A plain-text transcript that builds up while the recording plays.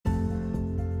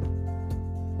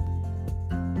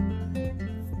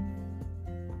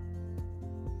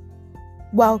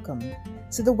Welcome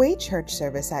to the Way Church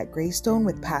service at Greystone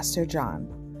with Pastor John.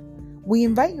 We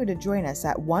invite you to join us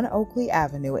at 1 Oakley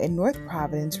Avenue in North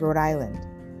Providence, Rhode Island.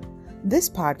 This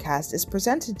podcast is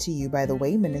presented to you by the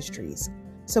Way Ministries,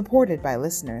 supported by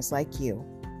listeners like you.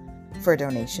 For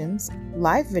donations,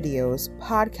 live videos,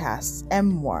 podcasts, and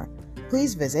more,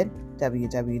 please visit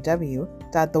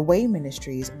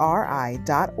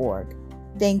www.thewayministriesri.org.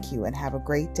 Thank you and have a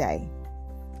great day.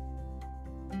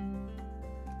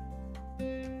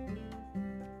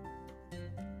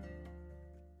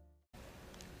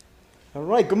 All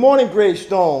right, good morning,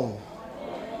 Greystone.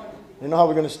 You know how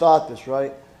we're going to start this,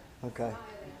 right? Okay.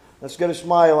 Let's get a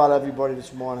smile out of everybody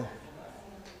this morning.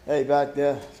 Hey, back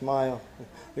there, smile.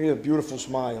 Look at the beautiful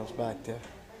smiles back there.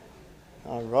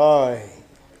 All right.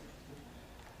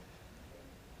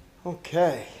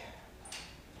 Okay.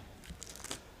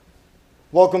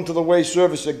 Welcome to the Way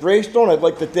service at Greystone. I'd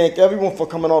like to thank everyone for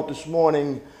coming out this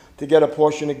morning to get a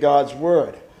portion of God's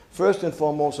Word. First and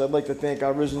foremost, I'd like to thank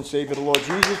our risen Savior, the Lord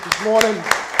Jesus, this morning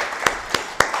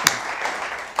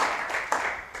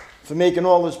for making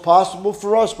all this possible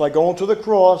for us by going to the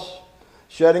cross,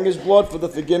 shedding His blood for the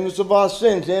forgiveness of our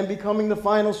sins, and becoming the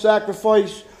final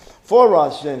sacrifice for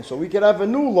our sins so we could have a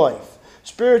new life,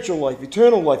 spiritual life,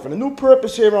 eternal life, and a new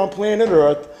purpose here on planet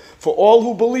Earth for all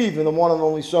who believe in the one and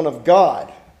only Son of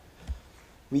God.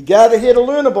 We gather here to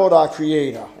learn about our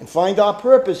Creator and find our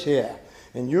purpose here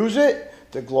and use it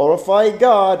to glorify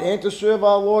God and to serve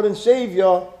our Lord and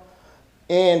Savior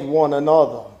and one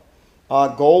another.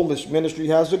 Our goal, this ministry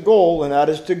has a goal, and that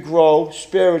is to grow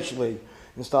spiritually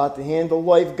and start to handle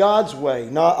life God's way,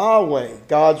 not our way.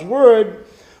 God's Word,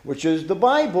 which is the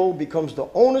Bible, becomes the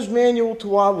owner's manual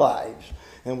to our lives.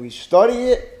 And we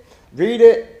study it, read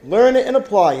it, learn it, and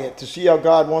apply it to see how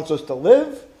God wants us to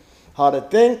live, how to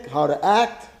think, how to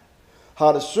act,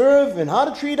 how to serve, and how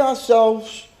to treat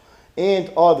ourselves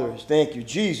and others. Thank you,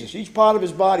 Jesus. Each part of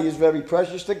His body is very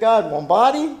precious to God. One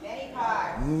body, many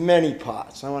parts. Many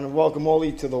parts. I want to welcome all of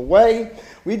you to the Way.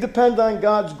 We depend on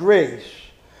God's grace,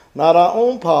 not our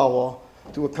own power,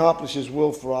 to accomplish His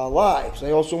will for our lives.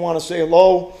 I also want to say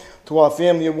hello to our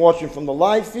family watching from the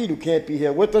live feed who can't be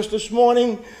here with us this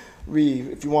morning.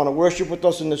 If you want to worship with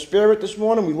us in the Spirit this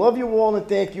morning, we love you all and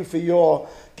thank you for your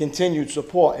continued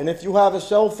support. And if you have a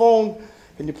cell phone,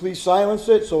 can you please silence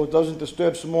it so it doesn't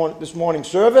disturb this morning's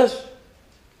service?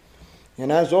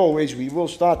 And as always, we will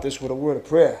start this with a word of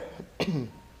prayer.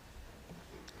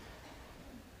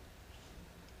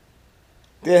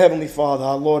 Dear Heavenly Father,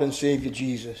 our Lord and Savior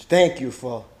Jesus, thank you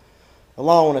for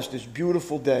allowing us this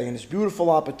beautiful day and this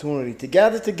beautiful opportunity to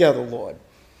gather together, Lord,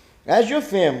 as your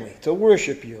family, to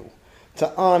worship you,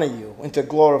 to honor you, and to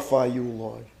glorify you,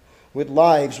 Lord, with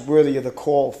lives worthy of the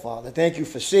call, Father. Thank you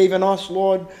for saving us,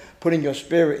 Lord, putting your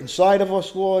Spirit inside of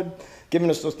us, Lord, giving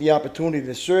us the opportunity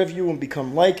to serve you and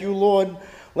become like you, Lord.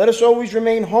 Let us always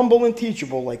remain humble and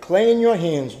teachable, like clay in your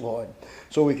hands, Lord,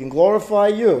 so we can glorify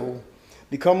you,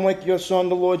 become like your Son,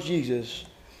 the Lord Jesus,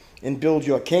 and build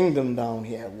your kingdom down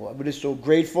here, Lord. We're just so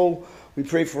grateful. We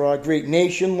pray for our great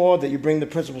nation, Lord, that you bring the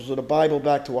principles of the Bible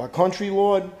back to our country,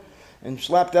 Lord, and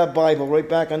slap that Bible right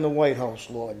back on the White House,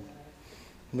 Lord,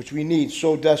 which we need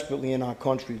so desperately in our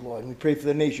country, Lord. And we pray for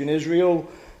the nation Israel,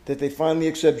 that they finally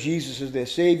accept Jesus as their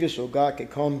Savior so God can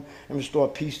come and restore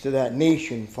peace to that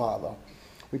nation, Father.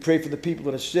 We pray for the people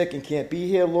that are sick and can't be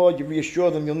here, Lord. You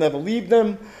reassure them you'll never leave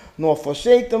them nor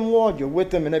forsake them, Lord. You're with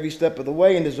them in every step of the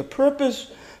way, and there's a purpose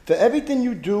for everything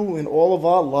you do in all of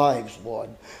our lives,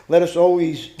 Lord. Let us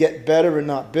always get better and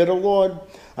not bitter, Lord.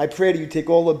 I pray that you take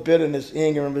all the bitterness,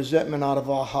 anger, and resentment out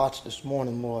of our hearts this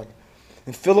morning, Lord,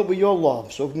 and fill it with your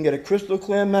love so we can get a crystal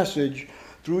clear message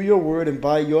through your word and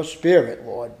by your Spirit,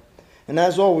 Lord. And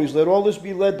as always, let all this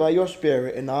be led by your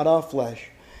Spirit and not our flesh.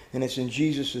 And it's in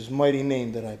Jesus' mighty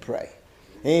name that I pray.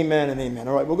 Amen and amen.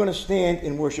 All right, we're going to stand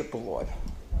and worship the Lord.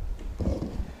 All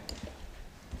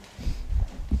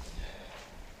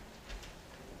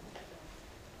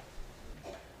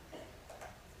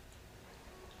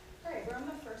right, we're on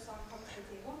the first song, Come to the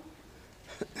Table.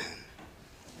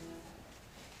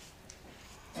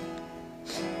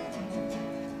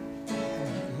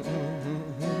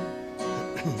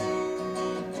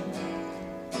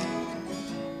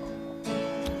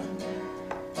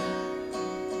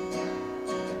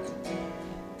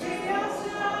 We are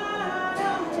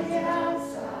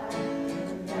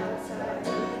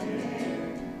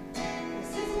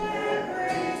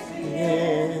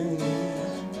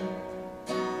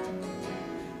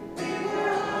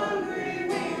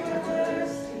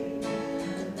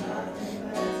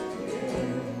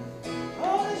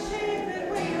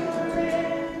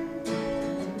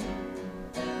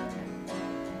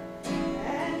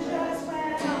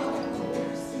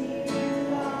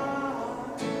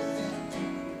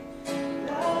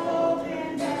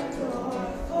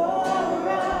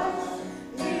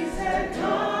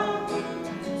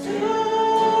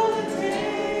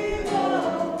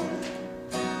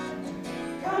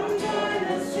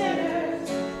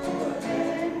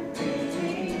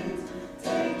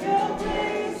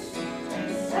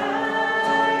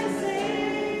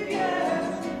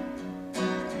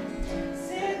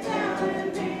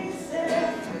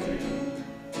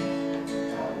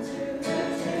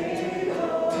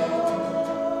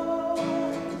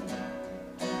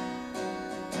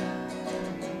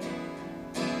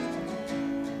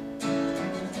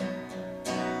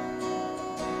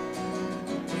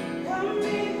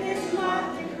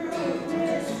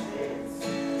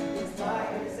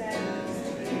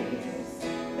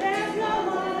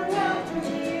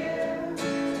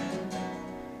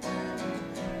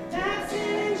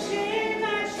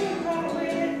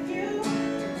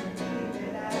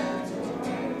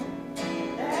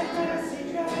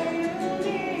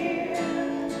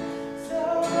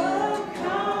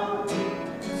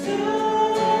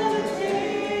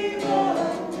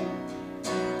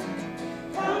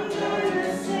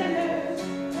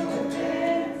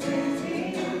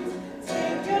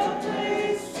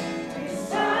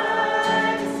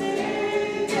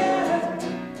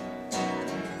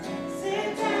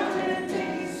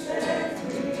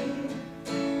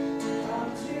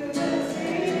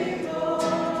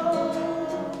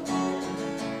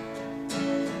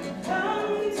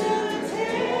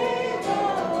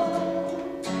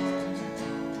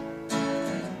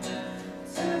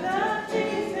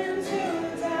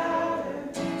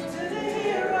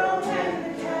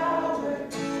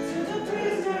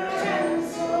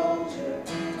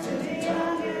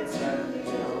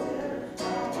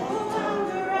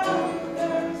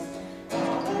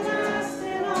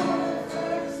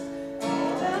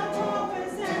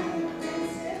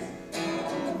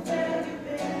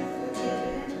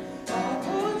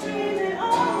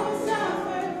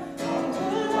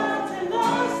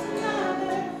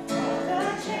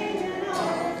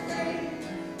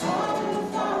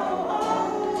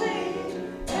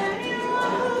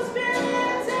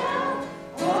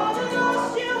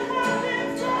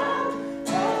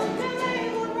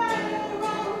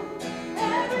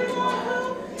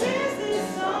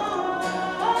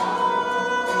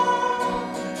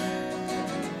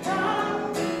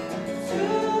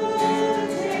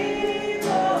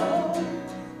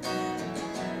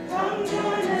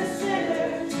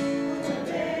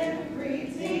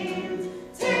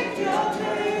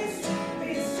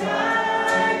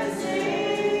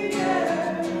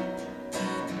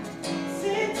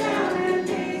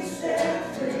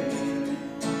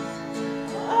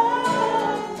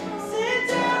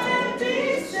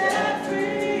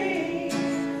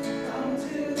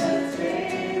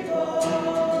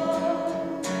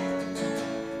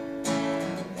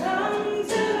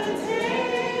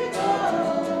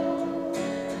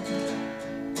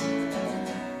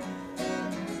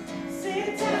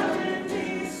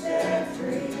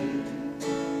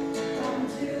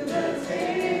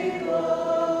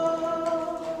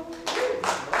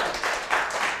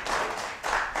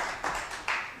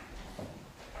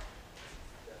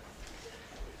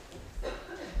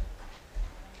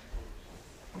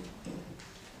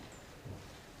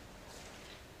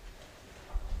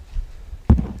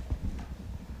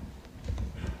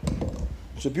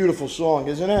It's a beautiful song,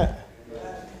 isn't it?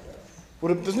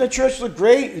 Well, doesn't the church look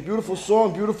great? A beautiful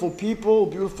song, beautiful people,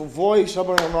 beautiful voice. How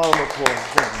about a round of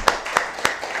applause?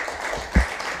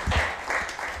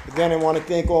 Again, I want to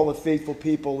thank all the faithful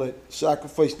people that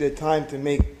sacrificed their time to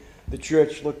make the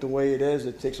church look the way it is.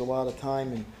 It takes a lot of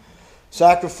time and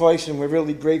sacrifice, and we're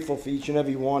really grateful for each and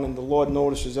every one, and the Lord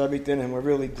notices everything, and we're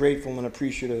really grateful and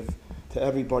appreciative to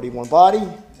everybody. One body,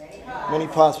 many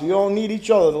parts. We all need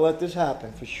each other to let this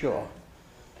happen, for sure.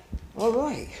 All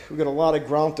right, we've got a lot of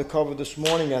ground to cover this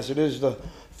morning, as it is the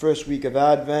first week of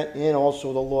Advent and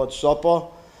also the Lord's Supper.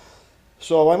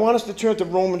 So I want us to turn to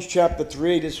Romans chapter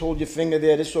 3. Just hold your finger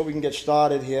there, just so we can get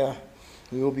started here.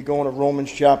 We will be going to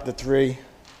Romans chapter 3.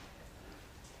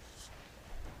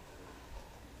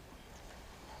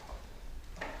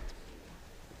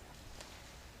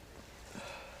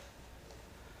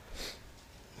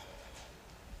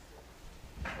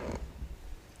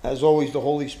 As always, the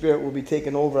Holy Spirit will be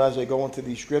taking over as I go into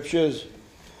these scriptures.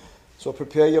 So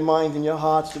prepare your mind and your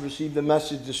hearts to receive the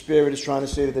message the Spirit is trying to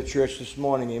say to the church this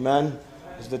morning. Amen?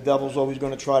 As the devil's always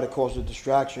going to try to cause a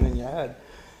distraction in your head.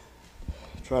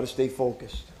 Try to stay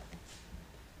focused.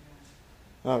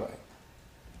 All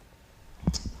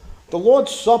right. The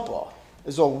Lord's Supper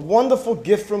is a wonderful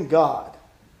gift from God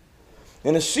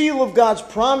and a seal of God's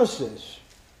promises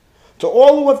to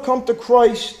all who have come to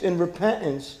Christ in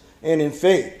repentance and in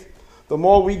faith. The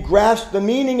more we grasp the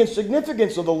meaning and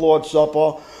significance of the Lord's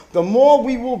Supper, the more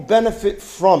we will benefit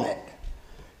from it.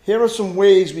 Here are some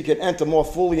ways we can enter more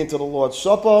fully into the Lord's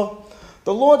Supper.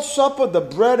 The Lord's Supper, the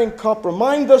bread and cup,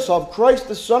 remind us of Christ,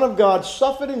 the Son of God,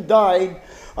 suffered and died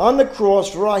on the cross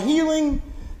for our healing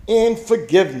and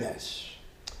forgiveness.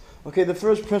 Okay, the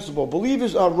first principle,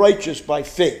 believers are righteous by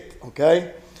faith.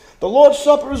 Okay? The Lord's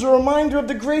Supper is a reminder of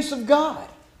the grace of God.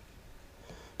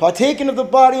 Partaking of the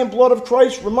body and blood of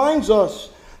Christ reminds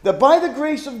us that by the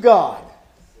grace of God,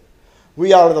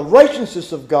 we are the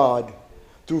righteousness of God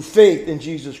through faith in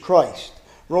Jesus Christ.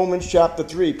 Romans chapter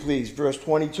 3, please, verse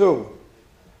 22.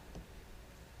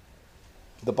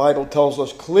 The Bible tells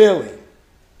us clearly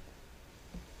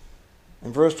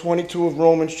in verse 22 of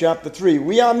Romans chapter 3,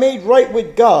 we are made right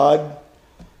with God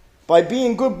by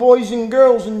being good boys and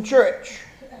girls in church.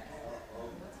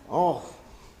 Oh.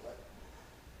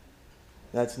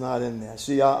 That's not in there.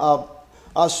 See, our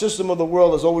system of the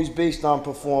world is always based on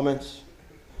performance.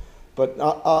 But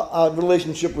our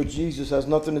relationship with Jesus has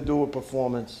nothing to do with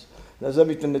performance. It has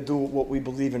everything to do with what we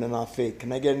believe in our faith.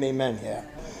 Can I get an amen here?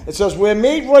 It says, we're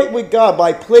made right with God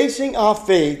by placing our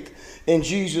faith in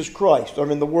Jesus Christ,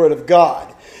 or in the Word of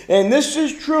God. And this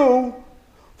is true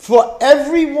for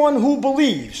everyone who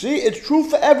believes. See, it's true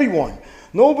for everyone.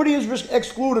 Nobody is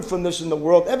excluded from this in the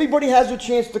world. Everybody has a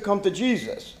chance to come to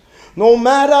Jesus. No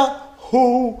matter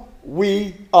who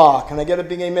we are. Can I get a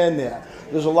big amen there?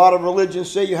 There's a lot of religions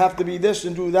say you have to be this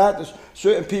and do that. There's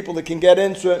certain people that can get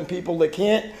in, certain people that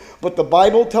can't. But the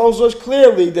Bible tells us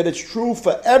clearly that it's true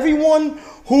for everyone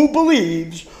who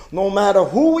believes, no matter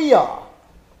who we are.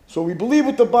 So we believe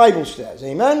what the Bible says.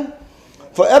 Amen?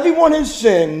 For everyone has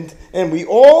sinned, and we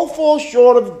all fall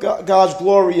short of God's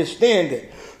glorious standard.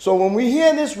 So when we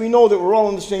hear this, we know that we're all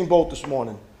in the same boat this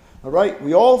morning. All right?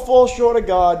 We all fall short of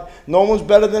God. No one's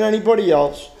better than anybody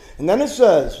else. And then it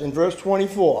says in verse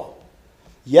 24,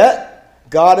 yet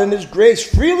God in His grace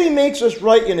freely makes us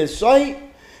right in His sight.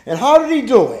 And how did He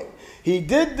do it? He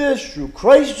did this through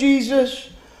Christ Jesus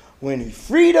when He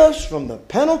freed us from the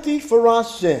penalty for our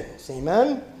sins.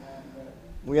 Amen?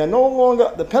 We are no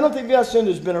longer, the penalty of our sins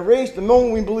has been erased. The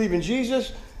moment we believe in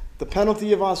Jesus, the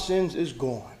penalty of our sins is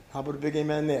gone. How about a big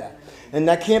amen there? And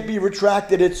that can't be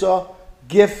retracted. It's a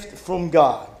gift from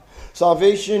God.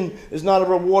 Salvation is not a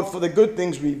reward for the good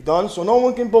things we've done, so no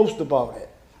one can boast about it,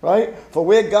 right? For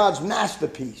we're God's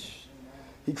masterpiece.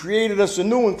 He created us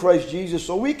anew in Christ Jesus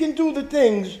so we can do the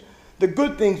things, the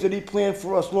good things that He planned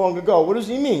for us long ago. What does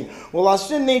He mean? Well, our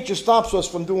sin nature stops us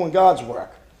from doing God's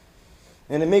work.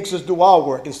 And it makes us do our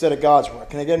work instead of God's work.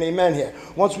 Can I get an amen here?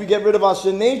 Once we get rid of our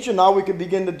sin nature, now we can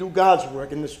begin to do God's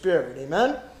work in the Spirit.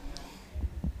 Amen?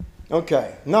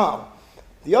 Okay, now,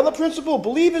 the other principle,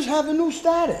 believers have a new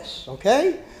status,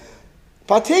 okay?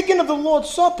 Partaking of the Lord's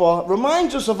Supper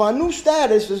reminds us of our new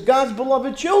status as God's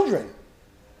beloved children.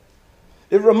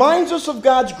 It reminds us of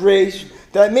God's grace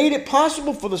that made it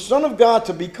possible for the Son of God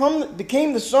to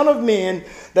became the Son of Man,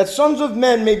 that sons of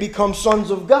men may become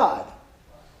sons of God.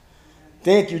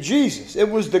 Thank you, Jesus. It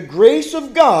was the grace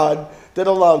of God that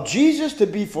allowed Jesus to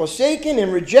be forsaken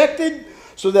and rejected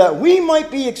so that we might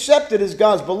be accepted as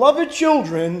God's beloved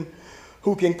children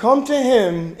who can come to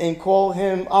Him and call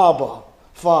Him Abba,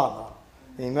 Father.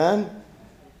 Amen?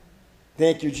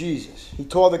 Thank you, Jesus. He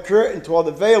tore the curtain, tore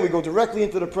the veil. We go directly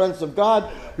into the presence of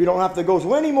God. We don't have to go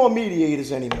to any more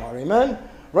mediators anymore. Amen?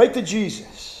 Right to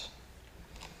Jesus.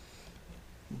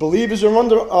 Believers, we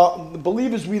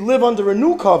live under a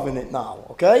new covenant now,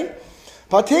 okay?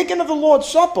 Partaking of the Lord's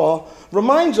Supper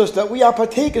reminds us that we are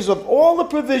partakers of all the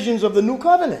provisions of the new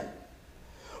covenant.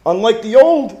 Unlike the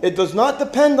old, it does not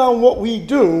depend on what we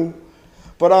do,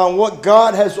 but on what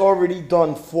God has already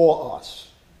done for us.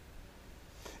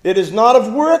 It is not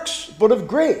of works, but of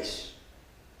grace.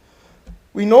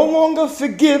 We no longer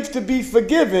forgive to be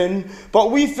forgiven,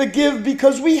 but we forgive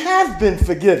because we have been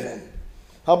forgiven.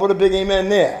 How about a big amen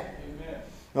there? Amen.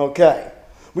 Okay.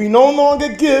 We no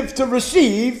longer give to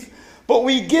receive, but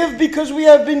we give because we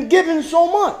have been given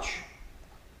so much.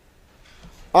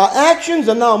 Our actions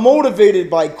are now motivated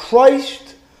by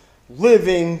Christ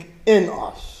living in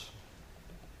us.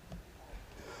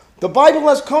 The Bible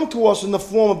has come to us in the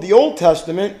form of the Old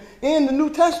Testament and the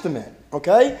New Testament,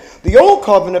 okay? The Old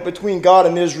Covenant between God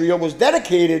and Israel was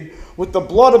dedicated with the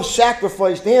blood of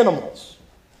sacrificed animals.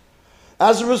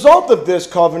 As a result of this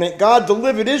covenant, God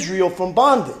delivered Israel from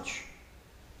bondage.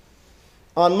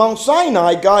 On Mount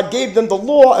Sinai, God gave them the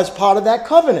law as part of that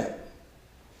covenant.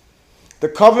 The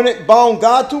covenant bound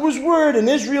God to his word and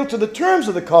Israel to the terms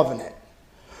of the covenant.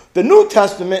 The New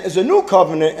Testament is a new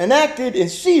covenant enacted and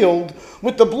sealed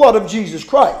with the blood of Jesus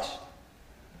Christ.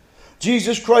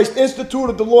 Jesus Christ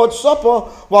instituted the Lord's Supper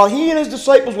while he and his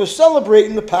disciples were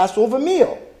celebrating the Passover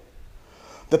meal.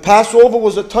 The Passover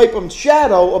was a type and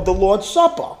shadow of the Lord's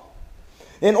Supper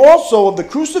and also of the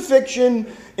crucifixion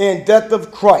and death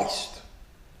of Christ.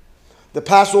 The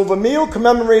Passover meal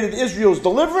commemorated Israel's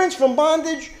deliverance from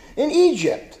bondage in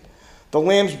Egypt. The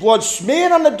lamb's blood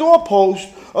smeared on the doorpost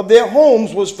of their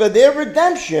homes was for their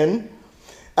redemption,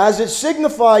 as it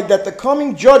signified that the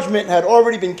coming judgment had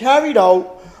already been carried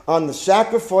out on the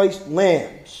sacrificed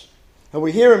lambs. Are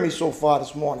we hearing me so far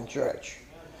this morning, church?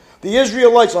 The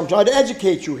Israelites, I'm trying to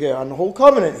educate you here on the whole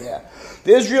covenant here.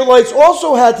 The Israelites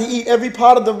also had to eat every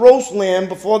part of the roast lamb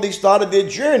before they started their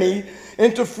journey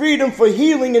into freedom for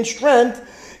healing and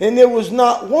strength, and there was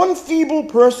not one feeble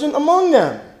person among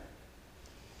them.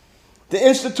 The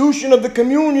institution of the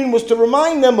communion was to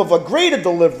remind them of a greater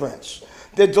deliverance,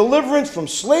 their deliverance from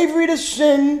slavery to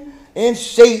sin and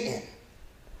Satan.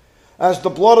 As the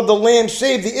blood of the Lamb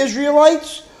saved the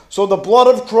Israelites, so the blood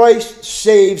of Christ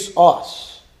saves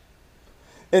us.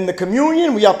 In the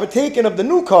communion, we are partaking of the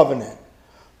new covenant.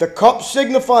 The cup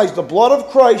signifies the blood of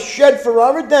Christ shed for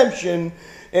our redemption,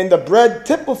 and the bread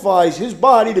typifies his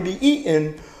body to be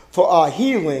eaten for our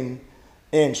healing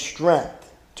and strength.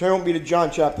 Turn with me to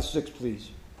John chapter 6, please.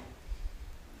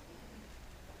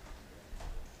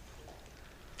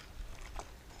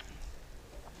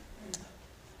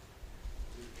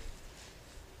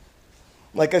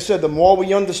 Like I said, the more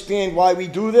we understand why we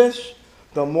do this,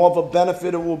 the more of a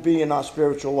benefit it will be in our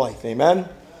spiritual life. Amen?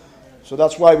 So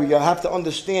that's why we have to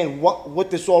understand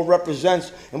what this all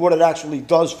represents and what it actually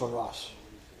does for us.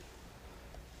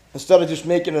 Instead of just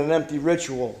making it an empty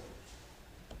ritual.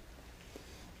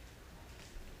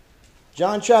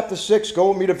 John chapter 6, go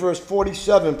with me to verse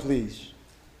 47, please.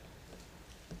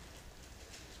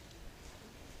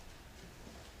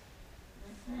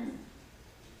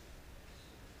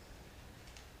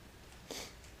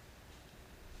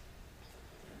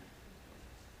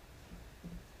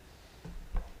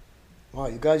 Wow,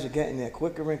 you guys are getting there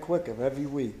quicker and quicker every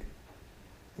week.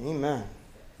 Amen.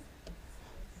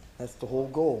 That's the whole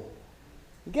goal.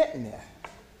 You're getting there.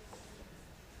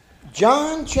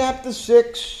 John chapter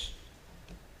 6,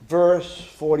 verse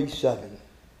 47.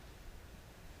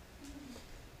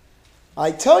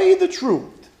 I tell you the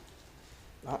truth.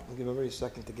 I'll give everybody a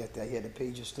second to get that. Yeah, the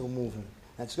page is still moving.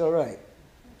 That's all right.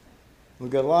 We've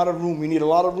got a lot of room. We need a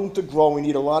lot of room to grow. We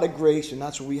need a lot of grace, and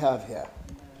that's what we have here.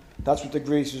 That's what the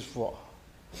grace is for.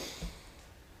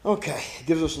 Okay, it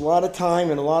gives us a lot of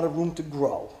time and a lot of room to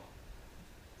grow.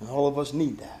 And all of us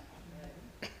need that.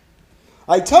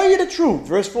 I tell you the truth,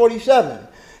 verse 47.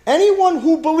 Anyone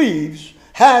who believes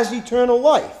has eternal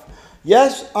life.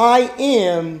 Yes, I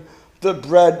am the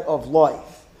bread of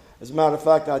life. As a matter of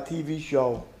fact, our TV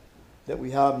show that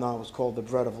we have now is called The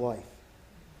Bread of Life.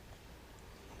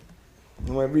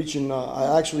 And we're reaching,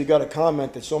 I actually got a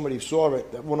comment that somebody saw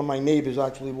it, that one of my neighbors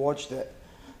actually watched it,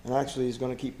 and actually is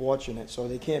going to keep watching it, so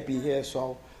they can't be here,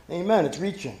 so amen, it's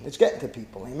reaching, it's getting to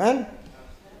people, amen?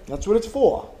 That's what it's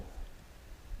for.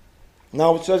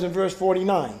 Now it says in verse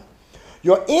 49,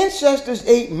 your ancestors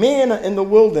ate manna in the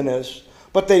wilderness,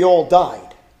 but they all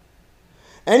died.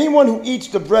 Anyone who eats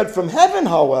the bread from heaven,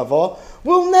 however,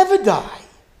 will never die.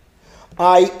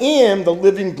 I am the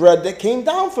living bread that came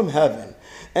down from heaven.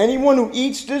 Anyone who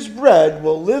eats this bread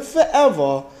will live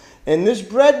forever, and this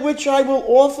bread which I will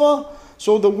offer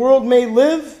so the world may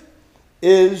live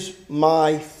is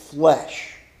my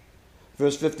flesh.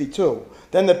 Verse 52.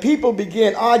 Then the people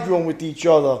began arguing with each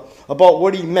other about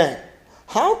what he meant.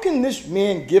 How can this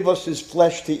man give us his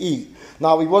flesh to eat?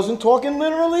 Now, he wasn't talking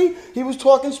literally. He was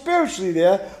talking spiritually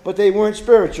there, but they weren't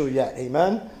spiritual yet.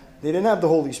 Amen? They didn't have the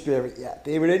Holy Spirit yet.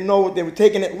 They didn't know what they were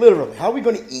taking it literally. How are we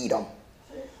going to eat them?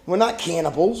 We're not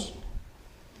cannibals.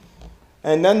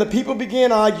 And then the people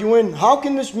began arguing, how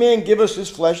can this man give us his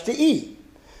flesh to eat?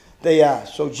 They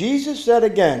asked. So Jesus said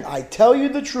again, I tell you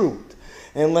the truth.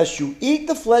 Unless you eat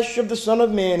the flesh of the Son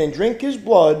of Man and drink his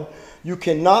blood, you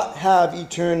cannot have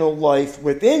eternal life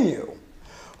within you.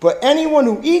 But anyone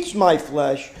who eats my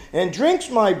flesh and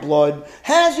drinks my blood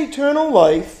has eternal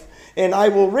life, and I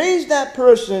will raise that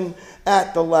person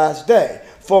at the last day.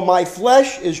 For my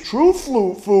flesh is true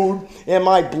food, and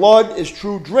my blood is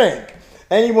true drink.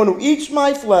 Anyone who eats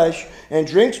my flesh and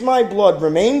drinks my blood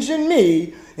remains in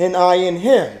me, and I in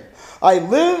him. I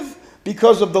live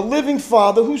because of the living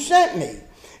Father who sent me.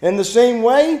 In the same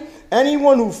way,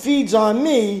 anyone who feeds on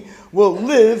me will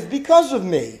live because of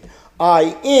me.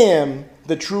 I am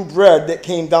the true bread that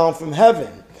came down from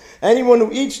heaven. Anyone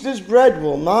who eats this bread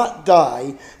will not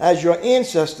die as your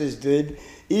ancestors did,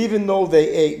 even though they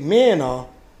ate manna,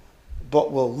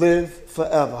 but will live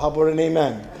forever. How about an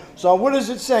amen? So what is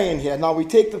it saying here? Now we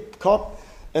take the cup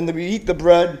and then we eat the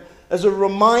bread as a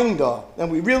reminder, and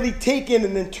we really take in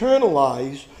and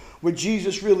internalize what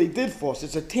Jesus really did for us.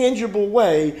 It's a tangible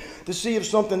way to see of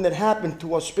something that happened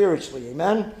to us spiritually.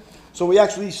 Amen? So we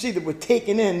actually see that we're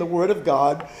taking in the Word of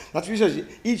God. That's what he says,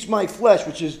 eats my flesh,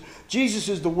 which is, Jesus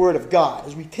is the Word of God.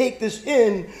 As we take this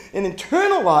in and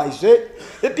internalize it,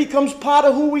 it becomes part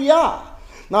of who we are.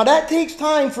 Now that takes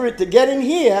time for it to get in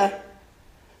here,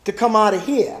 to come out of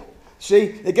here. See,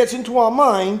 it gets into our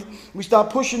mind, we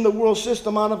start pushing the world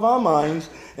system out of our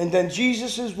minds, and then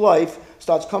Jesus' life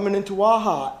starts coming into our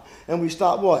heart, and we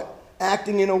start what?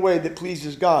 Acting in a way that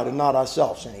pleases God and not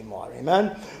ourselves anymore.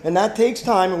 Amen? And that takes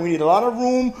time, and we need a lot of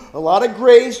room, a lot of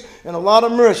grace, and a lot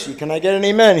of mercy. Can I get an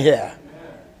amen here?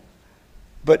 Amen.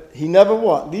 But he never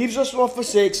what? Leaves us or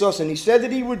forsakes us, and he said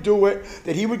that he would do it,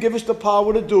 that he would give us the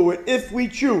power to do it if we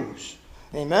choose.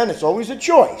 Amen? It's always a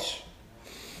choice.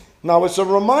 Now, it's a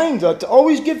reminder to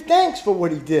always give thanks for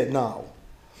what he did now.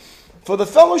 For the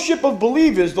fellowship of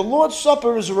believers, the Lord's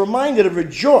Supper is a reminder to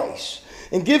rejoice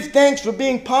and give thanks for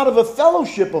being part of a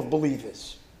fellowship of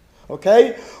believers.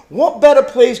 Okay? What better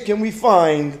place can we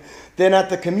find than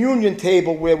at the communion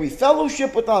table where we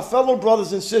fellowship with our fellow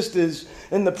brothers and sisters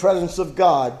in the presence of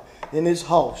God in his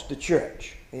house, the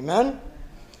church. Amen?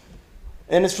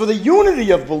 And it's for the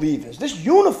unity of believers. This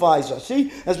unifies us.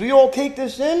 See, as we all take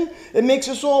this in, it makes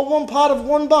us all one part of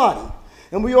one body.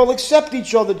 And we all accept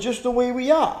each other just the way we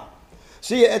are.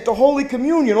 See, at the Holy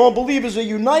Communion, all believers are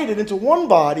united into one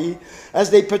body as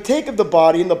they partake of the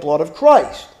body and the blood of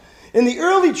Christ. In the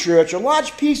early church, a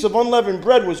large piece of unleavened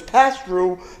bread was passed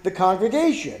through the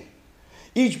congregation.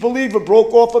 Each believer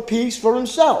broke off a piece for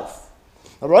himself.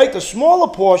 All right, the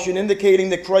smaller portion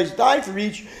indicating that Christ died for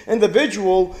each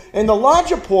individual, and the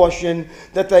larger portion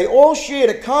that they all shared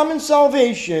a common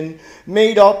salvation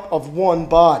made up of one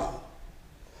body.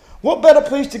 What better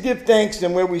place to give thanks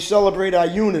than where we celebrate our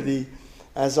unity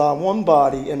as our one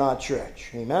body in our church?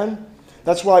 Amen?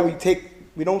 That's why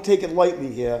we don't take it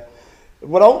lightly here.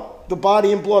 Without the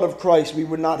body and blood of Christ, we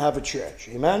would not have a church.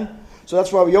 Amen? So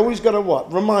that's why we always got to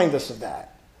what? Remind us of that.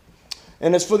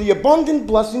 And it's for the abundant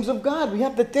blessings of God. We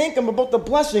have to thank him about the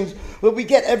blessings that we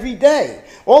get every day.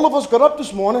 All of us got up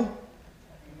this morning.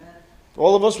 Amen.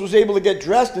 All of us was able to get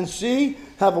dressed and see,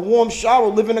 have a warm shower,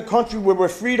 live in a country where we're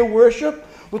free to worship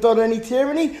without any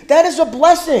tyranny. That is a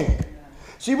blessing. Amen.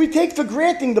 See, we take for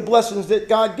granted the blessings that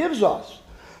God gives us.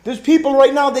 There's people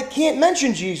right now that can't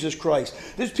mention Jesus Christ.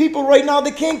 There's people right now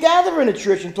that can't gather in a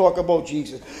church and talk about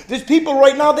Jesus. There's people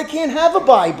right now that can't have a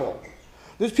Bible.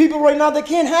 There's people right now that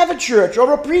can't have a church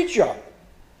or a preacher,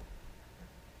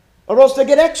 or else they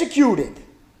get executed.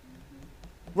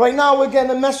 Right now, we're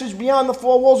getting a message beyond the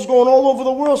four walls is going all over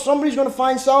the world. Somebody's going to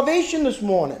find salvation this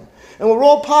morning. And we're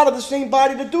all part of the same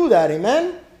body to do that,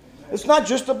 amen? It's not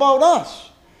just about us.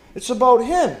 It's about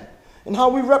him and how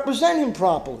we represent him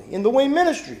properly in the way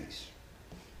ministries.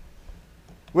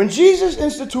 When Jesus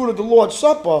instituted the Lord's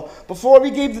Supper, before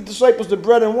he gave the disciples the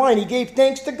bread and wine, he gave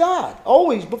thanks to God,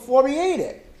 always before he ate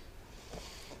it.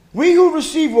 We who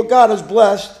receive what God has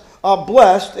blessed are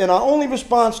blessed, and our only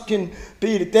response can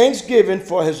be to thanksgiving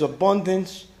for his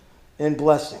abundance and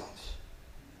blessings.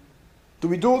 Do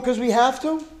we do it because we have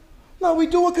to? No, we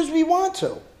do it because we want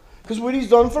to, because what he's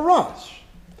done for us.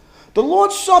 The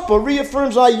Lord's Supper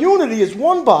reaffirms our unity as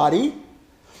one body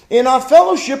in our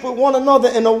fellowship with one another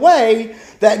in a way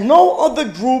that no other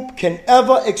group can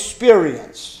ever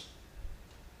experience.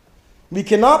 We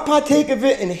cannot partake of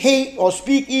it in hate or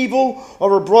speak evil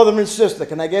of a brother and sister.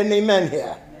 Can I get an amen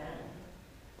here?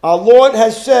 Our Lord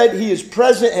has said he is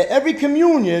present at every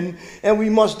communion, and we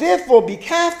must therefore be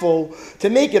careful to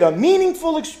make it a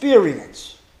meaningful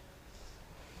experience.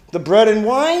 The bread and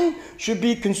wine should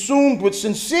be consumed with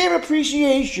sincere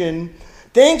appreciation,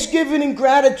 thanksgiving, and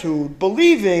gratitude,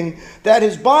 believing that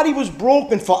his body was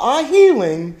broken for our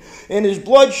healing and his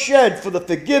blood shed for the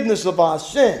forgiveness of our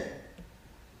sin.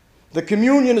 The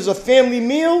communion is a family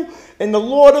meal, and the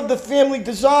Lord of the family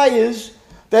desires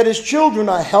that his children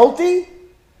are healthy,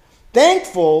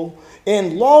 thankful,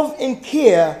 and love and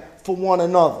care for one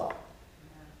another.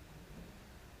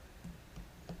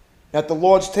 At the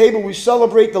Lord's table, we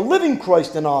celebrate the living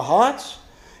Christ in our hearts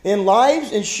and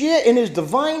lives and share in his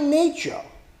divine nature.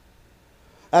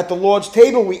 At the Lord's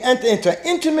table, we enter into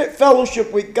intimate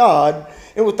fellowship with God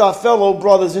and with our fellow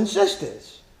brothers and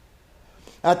sisters.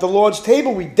 At the Lord's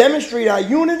table, we demonstrate our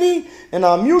unity and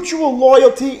our mutual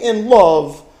loyalty and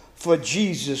love for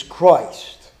Jesus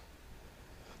Christ.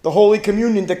 The Holy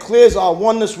Communion declares our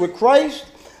oneness with Christ,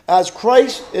 as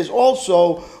Christ is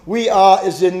also we are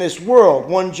is in this world.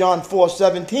 1 John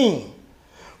 4:17.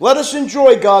 Let us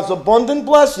enjoy God's abundant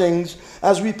blessings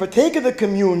as we partake of the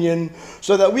communion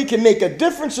so that we can make a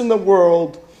difference in the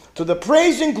world to the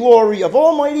praise and glory of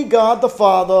Almighty God the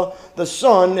Father, the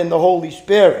Son, and the Holy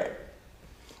Spirit.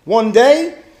 One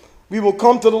day, we will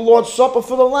come to the Lord's Supper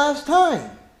for the last time.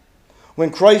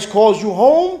 When Christ calls you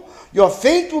home, your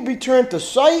faith will be turned to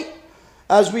sight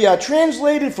as we are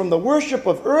translated from the worship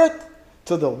of earth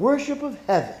to the worship of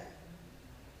heaven.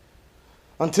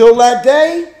 Until that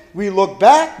day, we look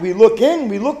back, we look in,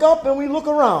 we look up, and we look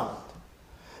around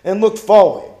and look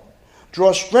forward.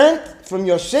 Draw strength from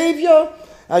your Savior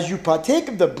as you partake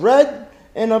of the bread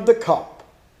and of the cup.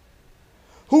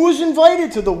 Who is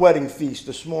invited to the wedding feast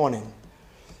this morning?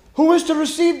 Who is to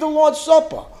receive the Lord's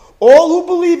Supper? All who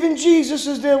believe in Jesus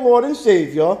as their Lord and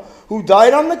Savior, who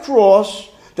died on the cross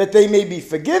that they may be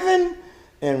forgiven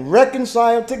and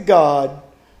reconciled to God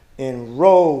and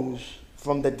rose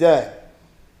from the dead.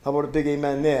 How about a big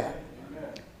amen there? Amen.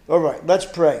 All right, let's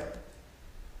pray.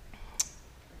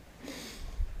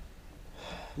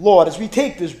 Lord, as we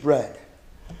take this bread,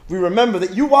 we remember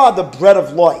that you are the bread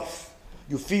of life.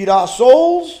 You feed our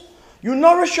souls, you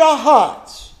nourish our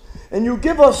hearts, and you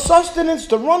give us sustenance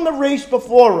to run the race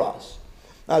before us.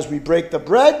 As we break the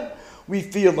bread, we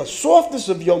feel the softness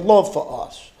of your love for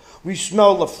us. We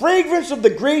smell the fragrance of the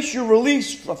grace you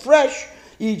release afresh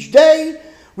each day.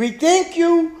 We thank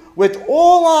you with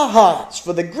all our hearts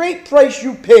for the great price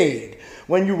you paid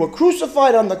when you were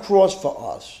crucified on the cross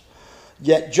for us.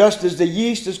 Yet just as the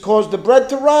yeast has caused the bread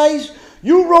to rise,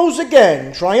 you rose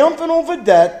again, triumphant over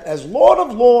death as Lord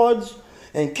of lords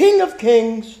and King of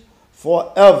kings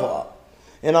forever.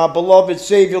 And our beloved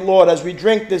Savior, Lord, as we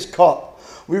drink this cup,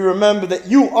 we remember that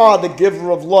you are the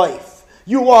giver of life.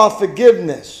 You are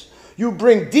forgiveness. You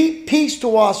bring deep peace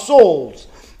to our souls,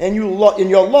 and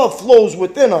your love flows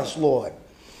within us, Lord.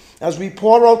 As we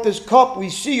pour out this cup, we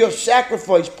see your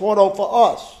sacrifice poured out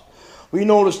for us. We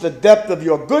notice the depth of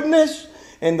your goodness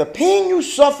and the pain you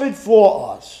suffered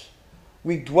for us.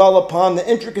 We dwell upon the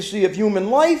intricacy of human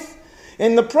life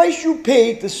and the price you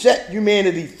paid to set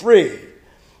humanity free.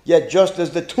 Yet just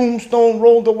as the tombstone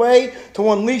rolled away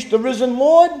to unleash the risen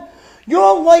Lord,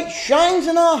 your light shines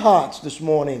in our hearts this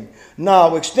morning,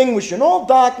 now extinguishing all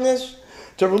darkness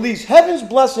to release heaven's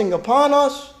blessing upon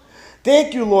us.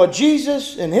 Thank you, Lord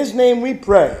Jesus. In his name we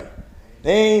pray.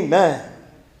 Amen.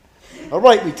 All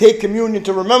right, we take communion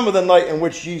to remember the night in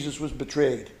which Jesus was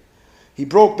betrayed. He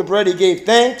broke the bread, he gave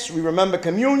thanks. We remember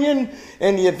communion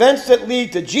and the events that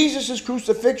lead to Jesus'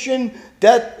 crucifixion,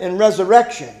 death, and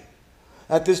resurrection.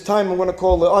 At this time, I'm going to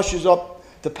call the ushers up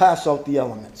to pass out the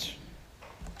elements.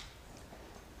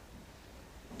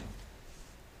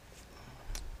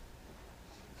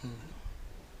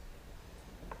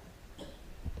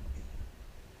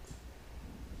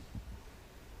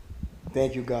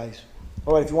 Thank you, guys.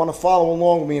 All right, if you want to follow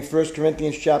along with me in 1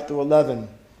 Corinthians chapter 11,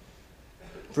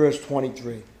 verse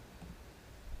 23.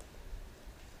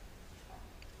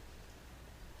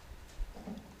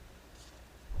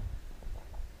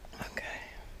 Okay.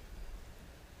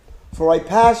 For I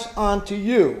pass on to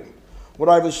you what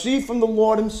I received from the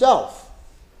Lord himself.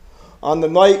 On the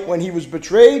night when he was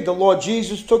betrayed, the Lord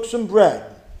Jesus took some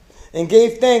bread and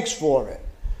gave thanks for it.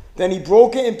 Then he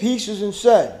broke it in pieces and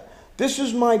said, "This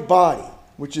is my body,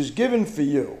 which is given for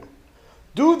you.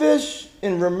 Do this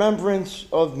in remembrance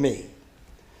of me.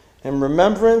 In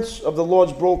remembrance of the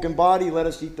Lord's broken body, let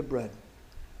us eat the bread.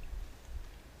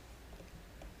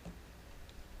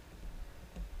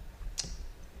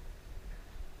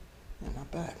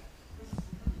 Not bad.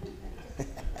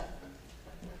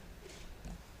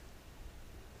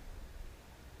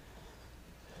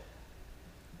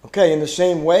 Okay, in the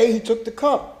same way, he took the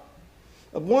cup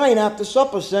of wine after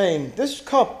supper, saying, "This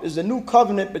cup is a new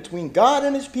covenant between God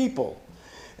and his people,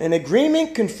 an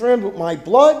agreement confirmed with my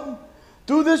blood.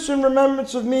 Do this in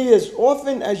remembrance of me as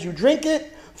often as you drink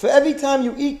it. For every time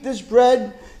you eat this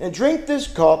bread and drink this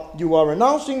cup, you are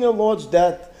announcing the Lord's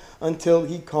death until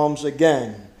he comes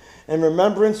again. In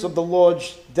remembrance of the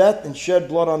Lord's death and shed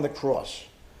blood on the cross,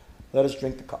 let us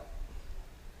drink the cup."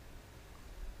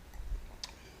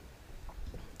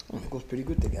 It goes pretty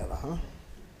good together, huh?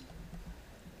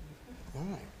 All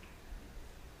right.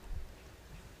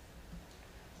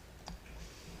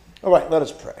 All right, let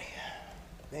us pray.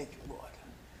 Thank you, Lord.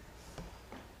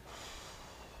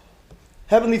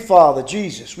 Heavenly Father,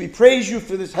 Jesus, we praise you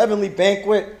for this heavenly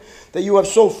banquet that you have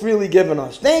so freely given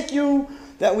us. Thank you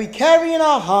that we carry in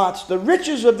our hearts the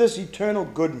riches of this eternal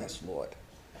goodness, Lord.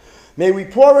 May we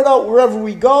pour it out wherever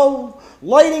we go,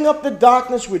 lighting up the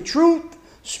darkness with truth,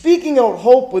 speaking out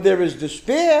hope where there is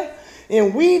despair,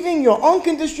 and weaving your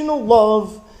unconditional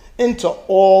love into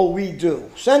all we do.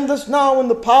 Send us now in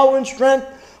the power and strength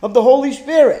of the Holy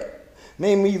Spirit.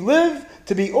 May we live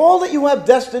to be all that you have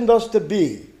destined us to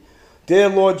be. Dear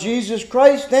Lord Jesus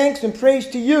Christ, thanks and praise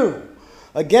to you.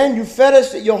 Again, you fed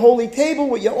us at your holy table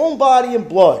with your own body and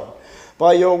blood.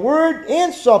 By your word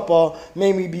and supper,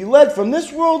 may we be led from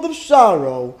this world of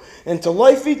sorrow into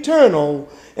life eternal.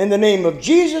 In the name of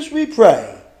Jesus we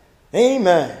pray.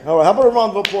 Amen. All right, how about a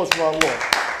round of applause for our Lord?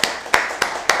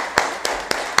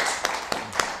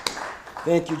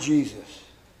 Thank you, Jesus.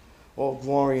 All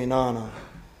glory and honor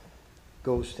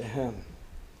goes to him.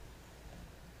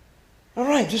 All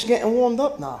right, just getting warmed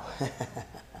up now.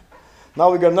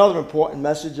 Now we got another important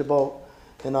message about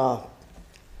in our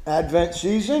Advent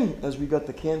season, as we got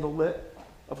the candle lit,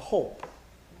 of hope.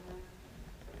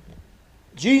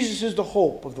 Jesus is the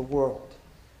hope of the world.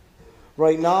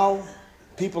 Right now,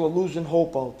 people are losing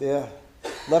hope out there,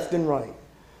 left and right.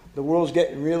 The world's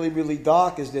getting really, really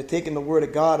dark as they're taking the word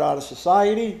of God out of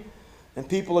society, and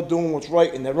people are doing what's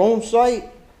right in their own sight,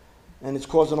 and it's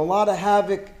causing a lot of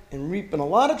havoc and reaping a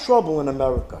lot of trouble in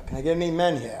America. Can I get an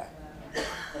amen here?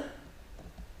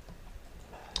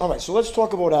 All right, so let's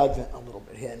talk about Advent a little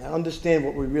bit here and understand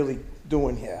what we're really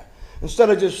doing here.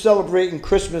 Instead of just celebrating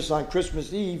Christmas on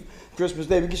Christmas Eve, Christmas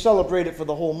Day, we can celebrate it for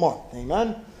the whole month.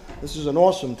 Amen? This is an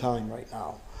awesome time right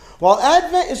now. While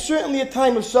Advent is certainly a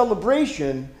time of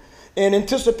celebration and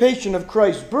anticipation of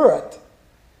Christ's birth,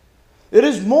 it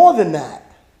is more than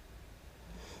that.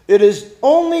 It is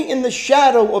only in the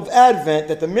shadow of Advent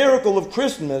that the miracle of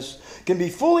Christmas can be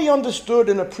fully understood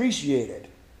and appreciated.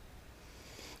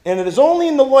 And it is only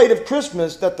in the light of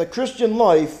Christmas that the Christian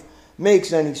life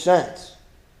makes any sense.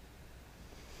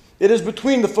 It is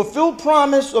between the fulfilled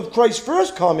promise of Christ's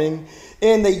first coming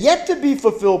and the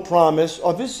yet-to-be-fulfilled promise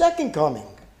of his second coming.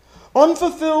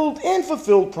 Unfulfilled and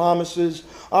fulfilled promises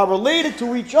are related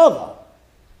to each other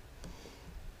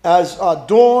as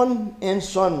dawn and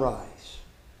sunrise.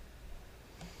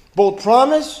 Both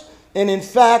promise and, in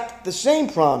fact, the same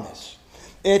promise.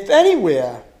 If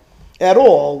anywhere at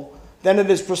all, then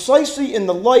it is precisely in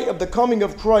the light of the coming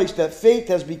of Christ that faith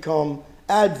has become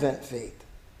Advent faith.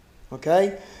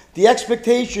 Okay? The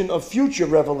expectation of future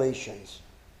revelations.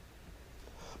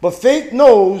 But faith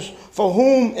knows for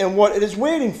whom and what it is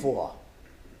waiting for.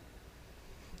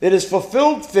 It is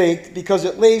fulfilled faith because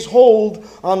it lays hold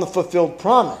on the fulfilled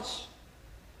promise.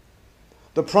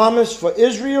 The promise for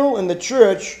Israel and the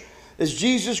church is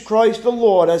Jesus Christ the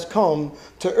Lord has come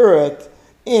to earth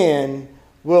and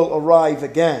will arrive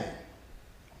again.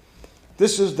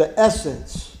 This is the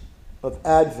essence of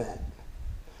Advent.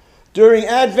 During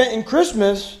Advent and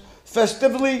Christmas,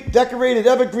 festively decorated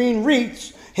evergreen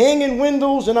wreaths hang in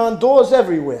windows and on doors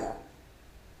everywhere.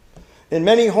 In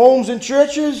many homes and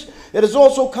churches, it is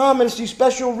also common to see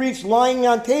special wreaths lying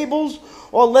on tables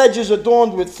or ledges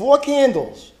adorned with 4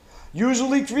 candles,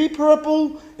 usually 3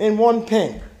 purple and 1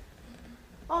 pink.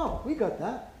 Oh, we got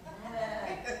that.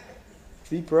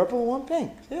 3 purple, 1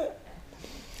 pink. Yeah.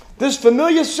 This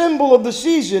familiar symbol of the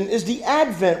season is the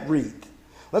Advent wreath.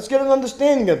 Let's get an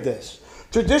understanding of this.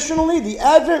 Traditionally, the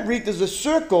Advent wreath is a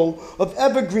circle of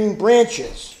evergreen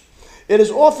branches. It is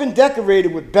often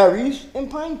decorated with berries and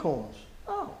pine cones.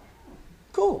 Oh,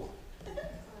 cool.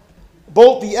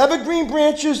 Both the evergreen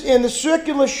branches and the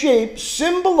circular shape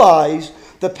symbolize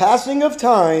the passing of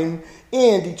time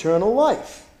and eternal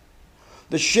life.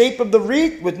 The shape of the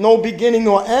wreath, with no beginning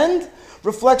or end,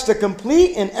 reflects the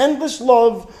complete and endless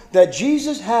love that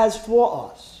Jesus has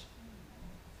for us.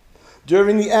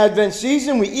 During the Advent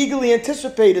season, we eagerly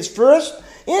anticipate his first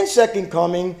and second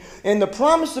coming and the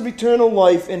promise of eternal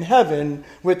life in heaven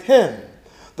with him.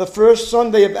 The first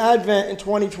Sunday of Advent in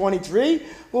 2023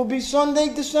 will be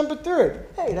Sunday, December 3rd.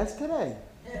 Hey, that's today.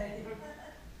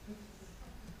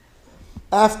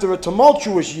 After a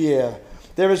tumultuous year,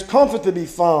 there is comfort to be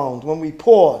found when we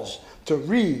pause to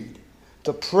read,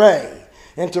 to pray,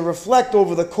 and to reflect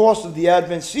over the course of the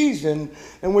Advent season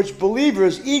in which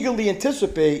believers eagerly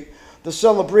anticipate the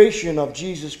celebration of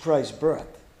Jesus Christ's birth.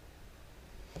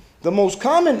 The most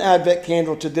common Advent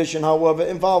candle tradition, however,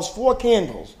 involves 4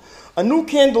 candles. A new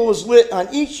candle is lit on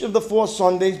each of the 4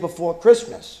 Sundays before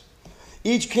Christmas.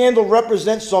 Each candle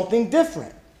represents something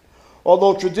different.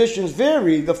 Although traditions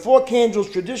vary, the 4 candles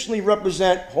traditionally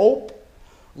represent hope,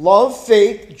 love,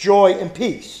 faith, joy, and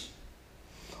peace.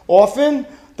 Often,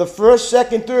 the first,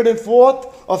 second, third, and fourth,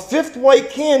 a 5th white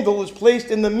candle is placed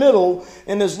in the middle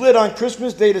and is lit on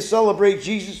Christmas Day to celebrate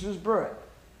Jesus' birth.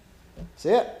 See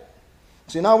it?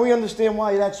 See, now we understand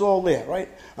why that's all there, right?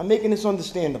 I'm making this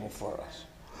understandable for us,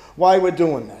 why we're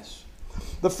doing this.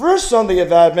 The first Sunday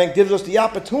of Advent gives us the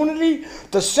opportunity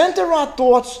to center our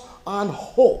thoughts on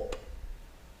hope.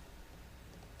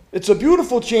 It's a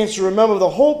beautiful chance to remember the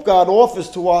hope God offers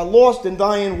to our lost and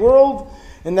dying world,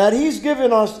 and that he's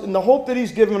given us, and the hope that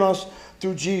he's given us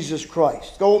through Jesus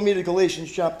Christ. Go with me to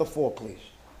Galatians chapter 4, please.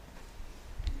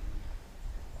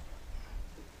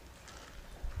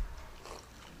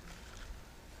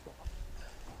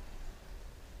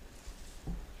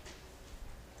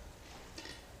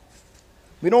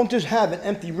 We don't just have an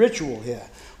empty ritual here.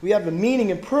 We have the meaning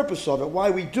and purpose of it,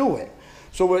 why we do it.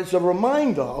 So it's a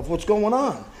reminder of what's going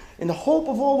on and the hope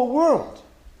of all the world.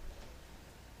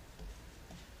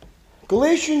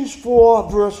 Galatians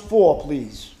 4, verse 4,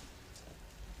 please.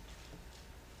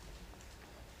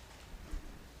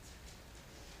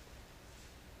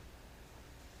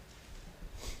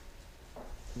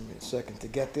 Give me a second to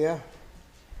get there.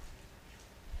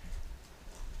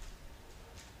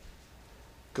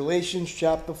 Galatians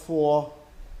chapter 4,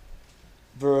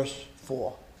 verse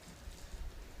 4.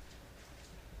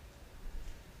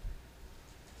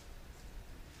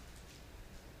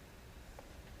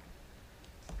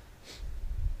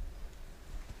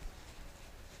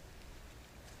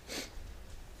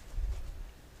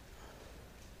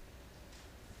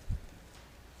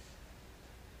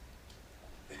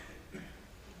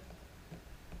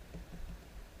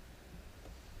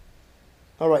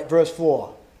 All right, verse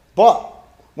 4. But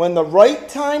when the right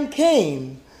time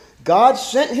came, God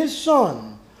sent his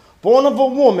Son, born of a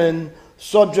woman,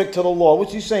 subject to the law.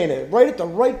 What's he saying there? Right at the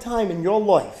right time in your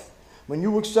life, when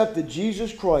you accepted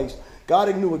Jesus Christ,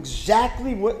 God knew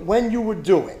exactly when you would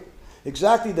do it.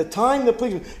 Exactly the time, the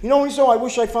place. You know when you say, I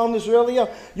wish I found this earlier?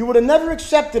 You would have never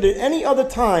accepted it any other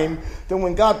time than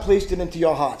when God placed it into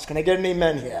your hearts. Can I get an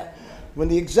amen here? When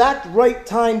the exact right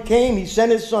time came, he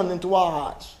sent his Son into our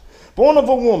hearts. Born of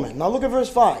a woman. Now look at verse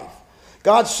 5.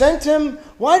 God sent him.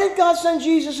 Why did God send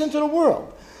Jesus into the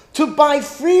world? To buy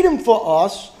freedom for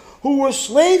us who were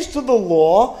slaves to the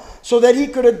law, so that he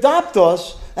could adopt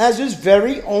us as his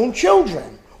very own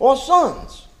children or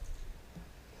sons.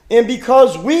 And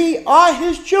because we are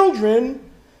his children,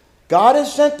 God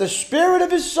has sent the Spirit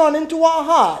of his Son into our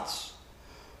hearts,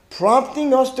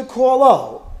 prompting us to call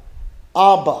out,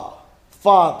 Abba,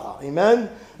 Father. Amen?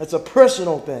 That's a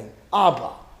personal thing.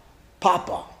 Abba,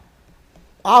 Papa.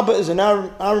 Abba is an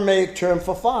Aramaic term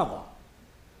for father.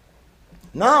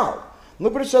 Now,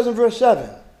 look what it says in verse 7.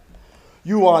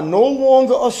 You are no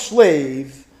longer a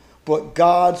slave, but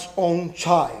God's own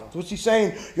child. What's he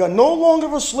saying? You are no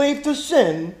longer a slave to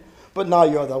sin, but now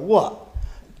you're the what?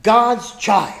 God's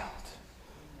child.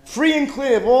 Free and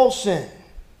clear of all sin.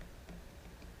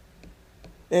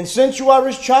 And since you are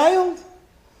his child,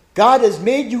 God has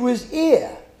made you his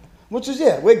heir. What's his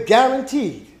heir? We're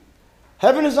guaranteed.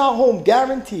 Heaven is our home,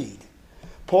 guaranteed.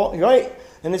 Paul, right?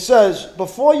 And it says,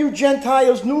 before you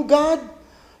Gentiles knew God,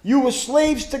 you were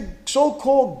slaves to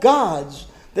so-called gods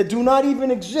that do not even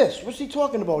exist. What's he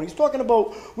talking about? He's talking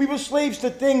about we were slaves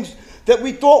to things that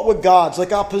we thought were gods,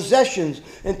 like our possessions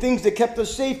and things that kept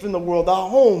us safe in the world, our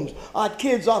homes, our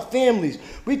kids, our families.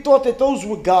 We thought that those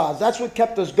were gods. That's what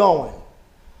kept us going.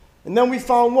 And then we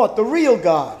found what? The real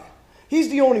God. He's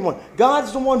the only one.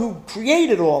 God's the one who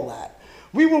created all that.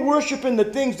 We were worshiping the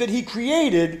things that he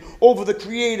created over the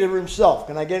Creator himself.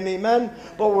 Can I get an amen?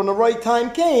 But when the right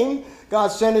time came, God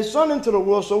sent his Son into the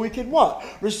world so we could what?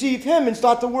 Receive him and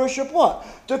start to worship what?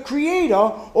 The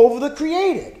Creator over the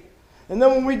created. And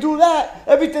then when we do that,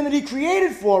 everything that he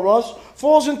created for us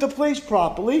falls into place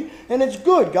properly, and it's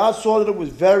good. God saw that it was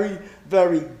very,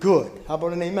 very good. How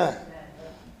about an amen?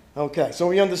 Okay, so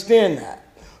we understand that.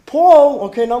 Paul,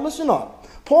 okay, now listen up.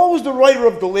 Paul was the writer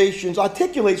of Galatians,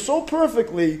 articulates so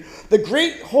perfectly the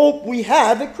great hope we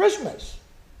have at Christmas.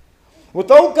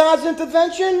 Without God's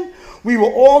intervention, we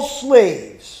were all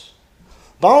slaves,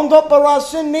 bound up by our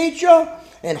sin nature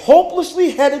and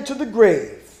hopelessly headed to the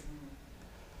grave.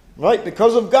 Right?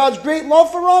 Because of God's great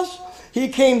love for us, he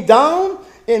came down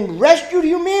and rescued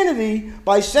humanity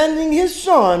by sending his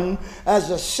son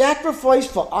as a sacrifice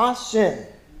for our sin.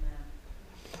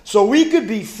 So we could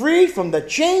be free from the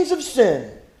chains of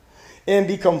sin and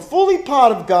become fully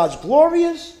part of God's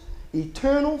glorious,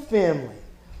 eternal family.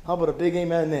 How about a big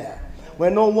amen there? We're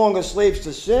no longer slaves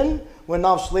to sin. We're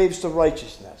now slaves to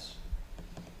righteousness.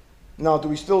 Now, do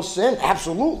we still sin?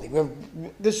 Absolutely.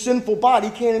 This sinful body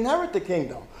can't inherit the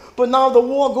kingdom. But now the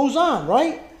war goes on,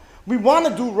 right? We want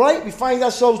to do right. We find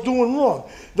ourselves doing wrong.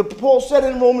 Paul said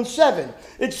in Romans 7,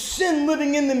 it's sin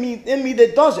living in me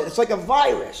that does it. It's like a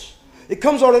virus. It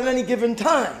comes out at any given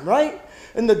time, right?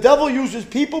 And the devil uses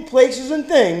people, places, and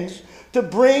things to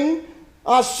bring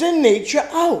our sin nature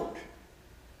out.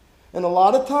 And a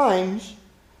lot of times,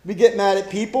 we get mad at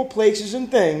people, places, and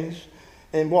things,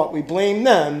 and what? We blame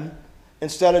them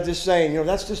instead of just saying,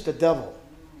 that's just the devil.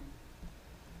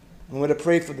 And we're to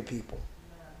pray for the people,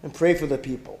 and pray for the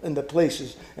people, and the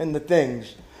places, and the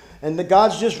things. And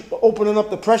God's just opening up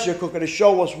the pressure cooker to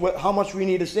show us how much we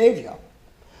need a Savior.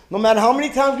 No matter how many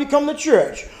times we come to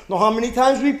church, no how many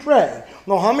times we pray,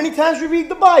 no how many times we read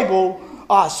the Bible,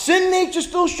 our sin nature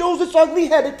still shows its ugly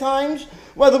head at times,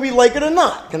 whether we like it or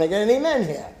not. Can I get an amen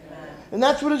here? Amen. And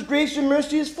that's what his grace and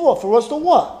mercy is for us to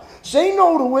what? Say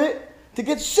no to it, to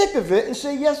get sick of it, and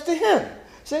say yes to him.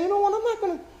 Say, you know what,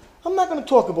 I'm not going to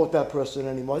talk about that person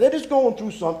anymore. They're just going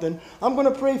through something. I'm going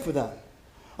to pray for them.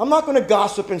 I'm not going to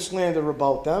gossip and slander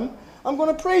about them. I'm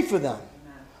going to pray for them.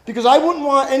 Because I wouldn't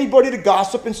want anybody to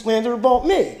gossip and slander about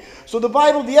me. So the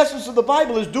Bible, the essence of the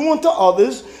Bible is do unto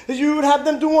others as you would have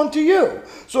them do unto you.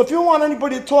 So if you want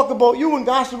anybody to talk about you and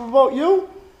gossip about you,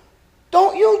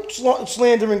 don't you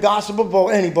slander and gossip about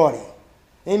anybody.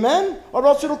 Amen? Or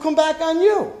else it'll come back on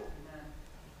you.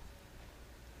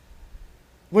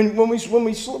 When we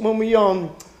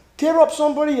tear up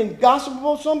somebody and gossip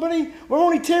about somebody, we're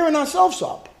only tearing ourselves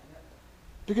up.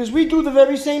 Because we do the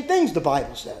very same things the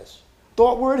Bible says.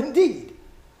 Thought, word, and deed.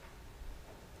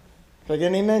 Can I get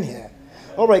an amen here?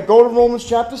 All right, go to Romans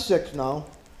chapter 6 now.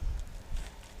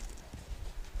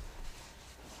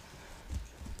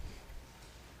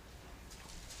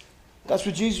 That's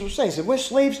what Jesus was saying. He said, we're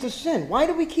slaves to sin. Why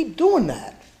do we keep doing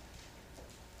that?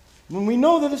 When we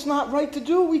know that it's not right to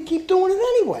do, we keep doing it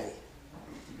anyway.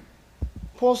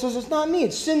 Paul says it's not me,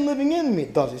 it's sin living in me.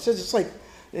 It does. He says it's like,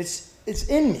 it's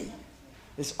in me.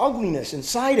 It's ugliness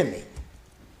inside of me.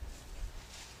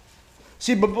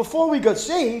 See, but before we got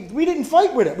saved, we didn't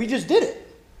fight with it. We just did it.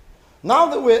 Now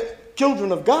that we're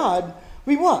children of God,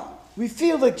 we what? We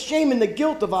feel the shame and the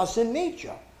guilt of our sin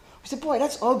nature. We said, boy,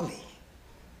 that's ugly.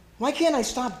 Why can't I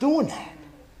stop doing that?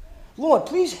 Lord,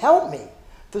 please help me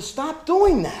to stop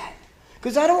doing that.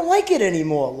 Because I don't like it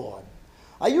anymore, Lord.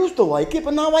 I used to like it,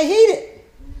 but now I hate it.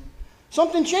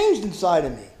 Something changed inside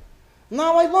of me.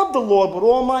 Now I love the Lord with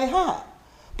all my heart.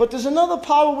 But there's another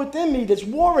power within me that's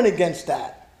warring against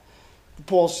that.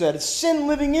 Paul said, it's sin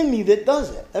living in me that does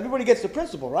it. Everybody gets the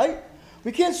principle, right?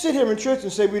 We can't sit here in church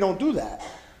and say we don't do that.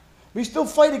 We still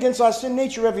fight against our sin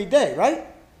nature every day, right?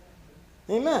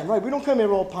 Amen, right? We don't come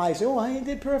here all pious and say, I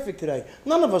did perfect today.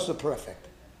 None of us are perfect.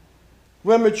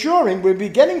 We're maturing. We're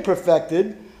getting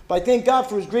perfected by thank God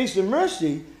for his grace and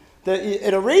mercy that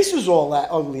it erases all that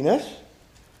ugliness.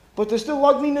 But there's still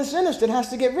ugliness in us that has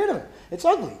to get rid of. It's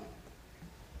ugly.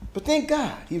 But thank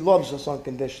God he loves us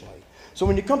unconditionally. So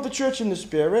when you come to church in the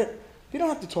Spirit, you don't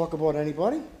have to talk about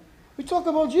anybody. We talk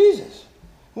about Jesus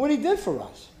and what he did for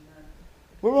us.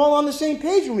 We're all on the same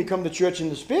page when we come to church in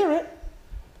the Spirit.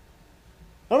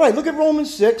 All right, look at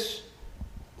Romans 6,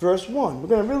 verse 1. We're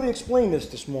going to really explain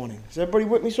this morning. Is everybody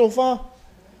with me so far?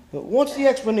 What's the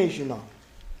explanation now?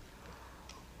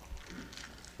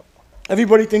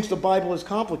 Everybody thinks the Bible is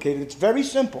complicated. It's very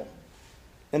simple.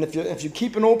 And if you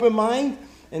keep an open mind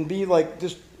and be like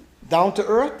just down to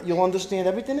earth, you'll understand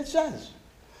everything it says.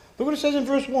 Look what it says in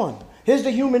verse 1. Here's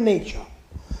the human nature.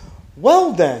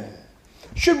 Well then,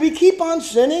 should we keep on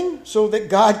sinning so that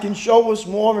God can show us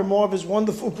more and more of his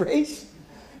wonderful grace?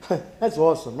 That's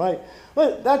awesome, right?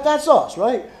 Well, that's us,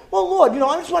 right? Well, Lord,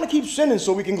 I just want to keep sinning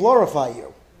so we can glorify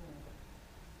you.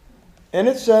 And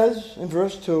it says in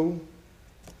verse 2,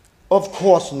 of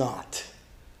course not.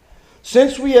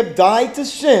 Since we have died to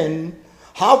sin,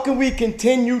 how can we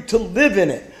continue to live in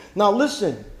it? Now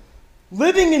listen,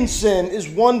 living in sin is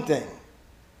one thing,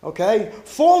 okay?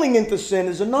 Falling into sin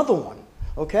is another one,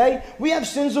 okay? We have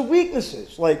sins of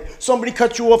weaknesses, like somebody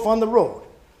cut you off on the road.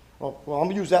 Well, I'm going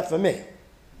to use that for me.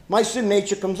 My sin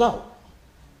nature comes out.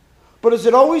 But is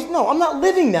it always? No, I'm not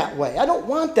living that way. I don't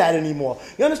want that anymore.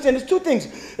 You understand? There's two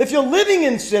things. If you're living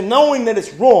in sin, knowing that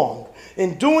it's wrong,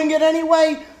 and doing it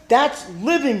anyway, that's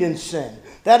living in sin.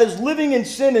 That is living in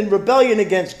sin and rebellion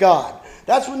against God.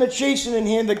 That's when the chastening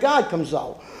hand of God comes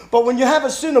out. But when you have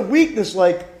a sin of weakness,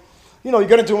 like, you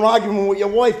got into an argument with your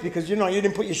wife because, you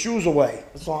didn't put your shoes away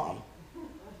or something.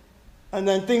 And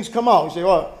then things come out. You say,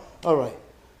 oh, all right.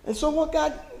 And so what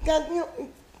God,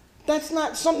 that's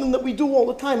not something that we do all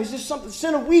the time. It's just something,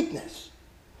 sin of weakness.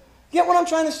 You get what I'm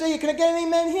trying to say? Can I get an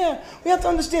amen here? We have to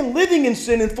understand living in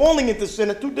sin and falling into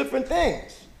sin are two different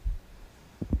things.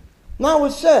 Now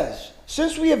it says,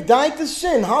 since we have died to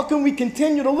sin, how can we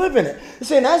continue to live in it? It's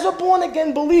saying, as a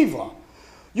born-again believer,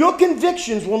 your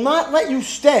convictions will not let you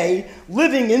stay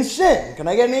living in sin. Can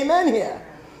I get an amen here?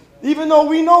 Even though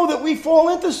we know that we fall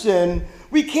into sin,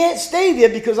 we can't stay there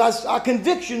because our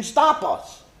convictions stop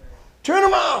us. Turn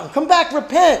around. Come back.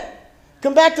 Repent.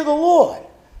 Come back to the Lord.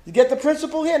 You get the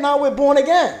principle here? Now we're born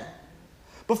again.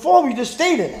 Before we just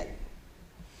stayed in it.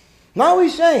 Now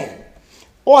he's saying,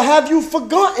 or have you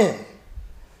forgotten?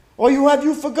 Or have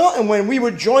you forgotten when we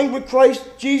were joined with Christ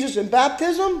Jesus in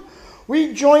baptism?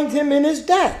 We joined him in his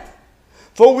death.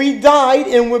 For we died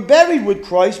and were buried with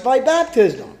Christ by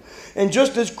baptism. And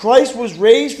just as Christ was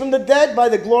raised from the dead by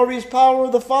the glorious power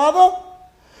of the Father,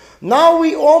 now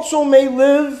we also may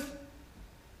live.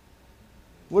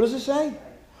 What does it say?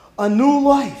 A new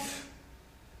life.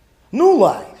 New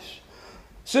lives.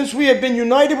 Since we have been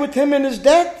united with him in his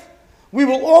death, we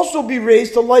will also be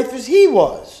raised to life as he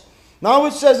was. Now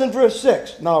it says in verse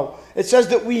 6. Now, it says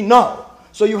that we know.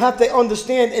 So you have to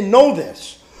understand and know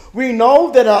this. We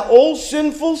know that our old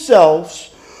sinful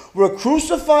selves were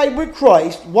crucified with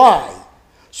Christ. Why?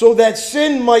 So that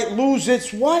sin might lose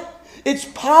its what? Its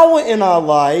power in our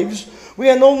lives. We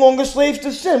are no longer slaves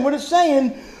to sin. What it's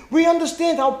saying, we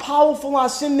understand how powerful our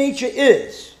sin nature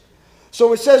is.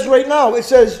 So it says right now, it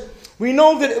says, we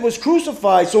know that it was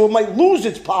crucified so it might lose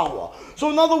its power. So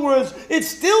in other words, it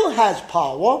still has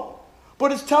power,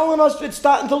 but it's telling us it's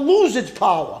starting to lose its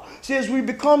power. See, as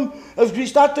we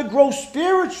start to grow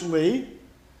spiritually,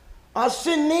 our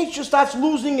sin nature starts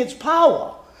losing its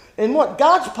power. And what?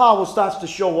 God's power starts to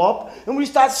show up, and we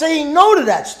start saying no to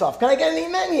that stuff. Can I get an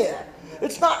amen here?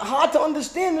 It's not hard to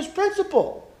understand this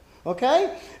principle.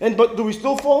 Okay? But do we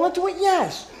still fall into it?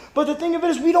 Yes. But the thing of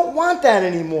it is, we don't want that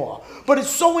anymore. But it's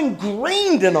so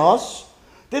ingrained in us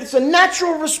that it's a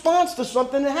natural response to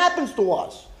something that happens to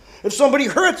us. If somebody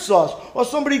hurts us, or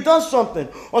somebody does something,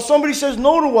 or somebody says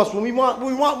no to us when we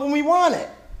want it.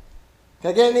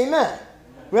 Can I get an amen?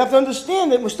 We have to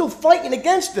understand that we're still fighting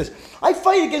against this. I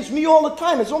fight against me all the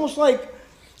time. It's almost like,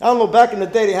 I don't know, back in the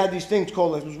day they had these things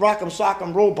called, it was rock'em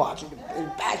sock'em robots,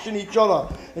 bashing each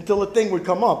other until the thing would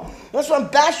come up. That's what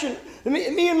I'm bashing.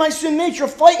 Me and my sin nature are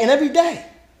fighting every day.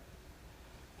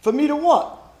 For me to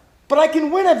what? But I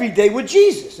can win every day with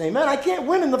Jesus. Amen. I can't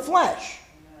win in the flesh.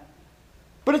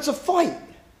 But it's a fight.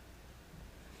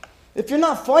 If you're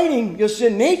not fighting your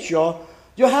sin nature,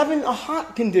 you're having a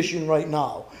heart condition right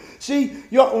now. See,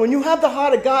 when you have the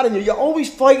heart of God in you, you're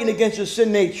always fighting against your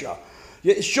sin nature.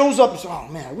 It shows up and says, oh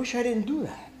man, I wish I didn't do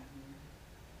that.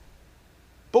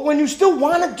 But when you still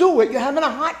want to do it, you're having a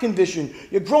heart condition.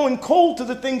 You're growing cold to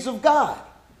the things of God.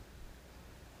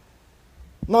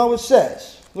 Now it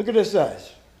says, look at what it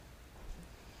says.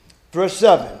 Verse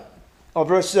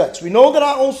 6. We know that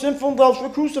our own sinful selves were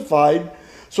crucified,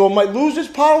 so it might lose its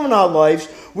power in our lives.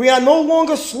 We are no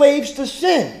longer slaves to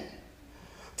sin.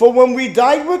 For when we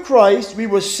died with Christ, we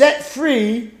were set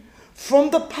free from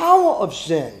the power of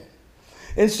sin.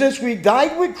 And since we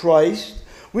died with Christ,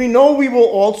 we know we will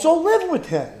also live with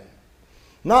him.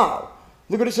 Now,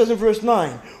 look what it says in verse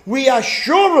 9. We are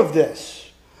sure of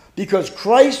this, because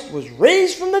Christ was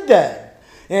raised from the dead,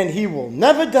 and he will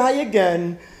never die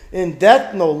again, and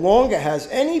death no longer has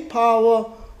any power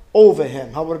over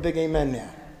him. How about a big amen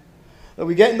there? Are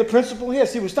we getting the principle here?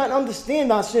 See, we're starting to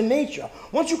understand our sin nature.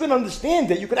 Once you can understand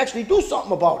it, you can actually do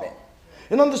something about it.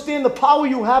 And understand the power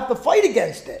you have to fight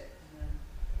against it.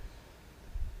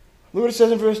 Look what it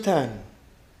says in verse 10.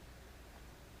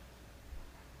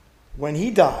 When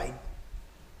he died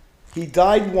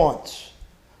once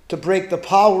to break the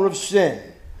power of sin.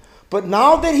 But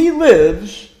now that he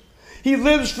lives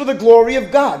for the glory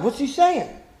of God. What's he saying?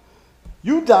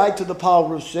 You died to the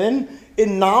power of sin,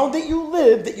 and now that you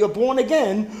live, that you're born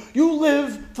again, you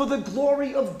live for the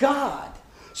glory of God.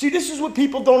 See, this is what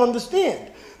people don't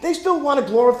understand. They still want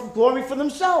to glory for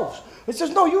themselves. It says,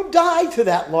 no, you died to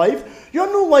that life. Your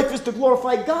new life is to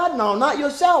glorify God now, not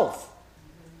yourself.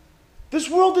 This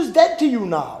world is dead to you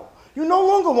now. You no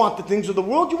longer want the things of the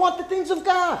world. You want the things of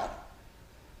God.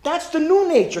 That's the new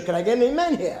nature. Can I get an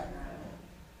amen here?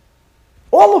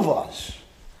 All of us.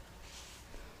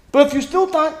 But if you still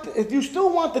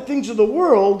want the things of the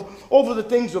world over the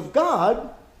things of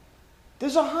God,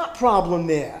 there's a heart problem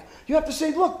there. You have to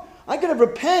say, look, I got to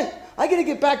repent. I got to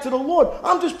get back to the Lord.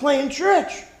 I'm just playing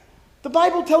church. The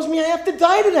Bible tells me I have to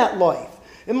die to that life.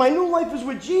 And my new life is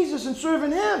with Jesus and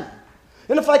serving Him.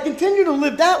 And if I continue to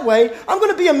live that way, I'm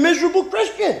going to be a miserable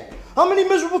Christian. How many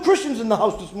miserable Christians in the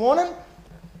house this morning?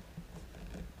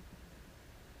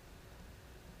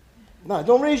 No,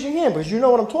 don't raise your hand because you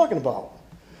know what I'm talking about.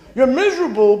 You're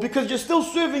miserable because you're still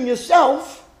serving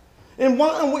yourself and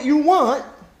wanting what you want.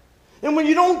 And when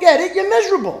you don't get it, you're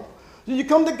miserable. So you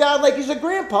come to God like He's a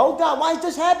grandpa. Oh, God, why is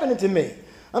this happening to me?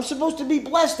 I'm supposed to be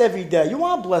blessed every day. You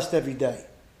are blessed every day.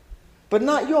 But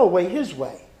not your way, His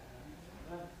way.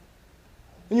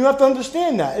 And you have to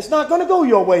understand that. It's not going to go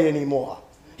your way anymore.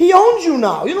 He owns you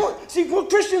now. You know, see, what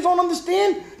Christians don't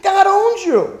understand, God owns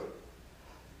you.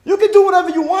 You can do whatever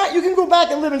you want. You can go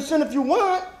back and live in sin if you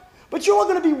want. But you're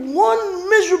going to be one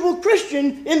miserable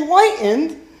Christian,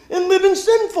 enlightened, and living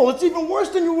sinful. It's even worse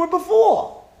than you were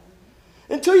before.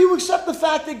 Until you accept the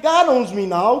fact that God owns me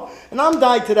now, and I'm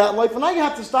died to that life, and I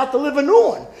have to start to live a new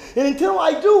one. And until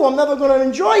I do, I'm never going to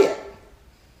enjoy it.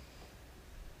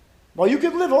 Well, you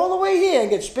could live all the way here and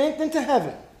get spanked into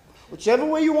heaven, whichever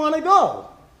way you want to go.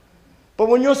 But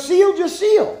when you're sealed, you're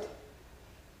sealed.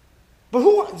 But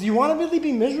do you want to really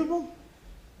be miserable?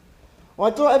 Well,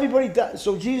 I thought everybody died.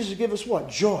 So Jesus would give us what?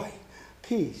 Joy,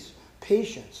 peace,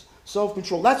 patience,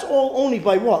 self-control. That's all only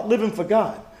by what? Living for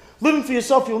God. Living for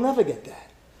yourself, you'll never get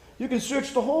that. You can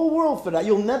search the whole world for that.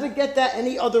 You'll never get that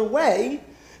any other way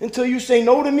until you say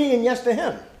no to me and yes to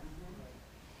Him.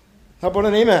 How about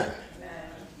an amen? Amen.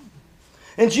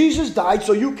 And Jesus died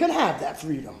so you can have that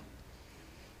freedom.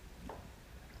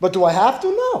 But do I have to?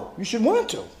 No. You should want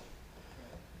to.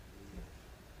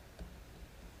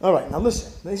 All right, now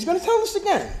listen. He's going to tell us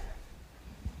again.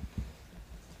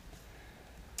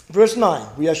 Verse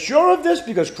 9. We are sure of this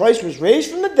because Christ was raised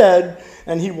from the dead,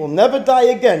 and He will never die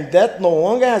again. Death no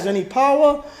longer has any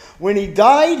power. When He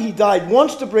died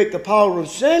once to break the power of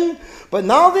sin. But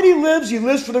now that He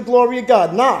lives for the glory of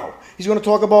God. Now, He's going to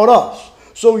talk about us.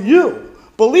 So you,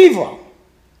 believer,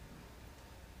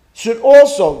 you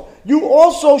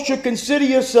also should consider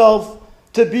yourself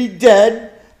to be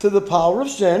dead to the power of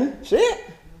sin. See it?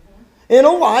 And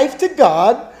alive to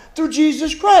God through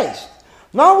Jesus Christ.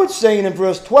 Now it's saying in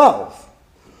verse 12,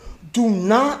 do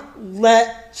not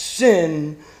let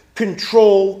sin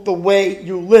control the way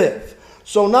you live.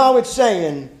 So now it's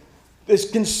saying,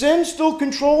 can sin still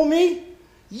control me?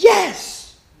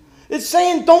 Yes. It's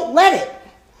saying don't let it.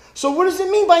 So what does it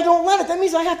mean by don't let it? That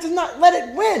means I have to not let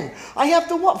it win. I have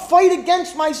to what? Fight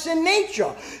against my sin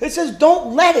nature. It says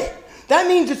don't let it. That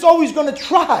means it's always going to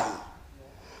try.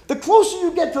 The closer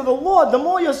you get to the Lord, the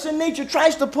more your sin nature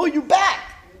tries to pull you back.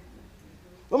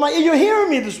 You're hearing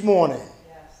me this morning.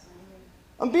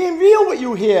 I'm being real with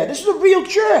you here. This is a real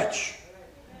church.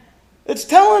 It's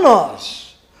telling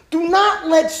us, do not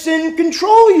let sin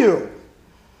control you.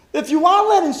 If you are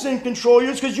letting sin control you,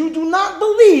 it's because you do not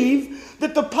believe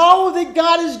that the power that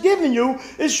God has given you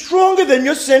is stronger than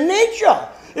your sin nature.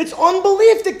 It's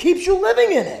unbelief that keeps you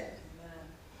living in it.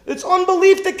 It's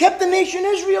unbelief that kept the nation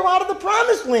Israel out of the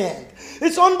promised land.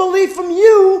 It's unbelief from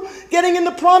you getting in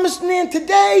the promised land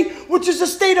today, which is a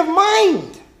state of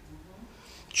mind.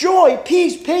 Joy,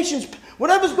 peace, patience,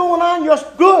 whatever's going on, you're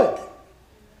good.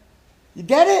 You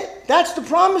get it? That's the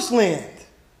promised land.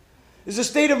 It's a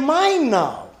state of mind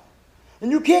now.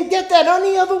 And you can't get that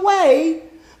any other way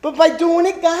but by doing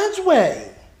it God's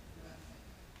way.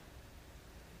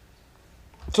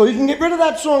 So you can get rid of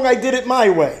that song, I Did It My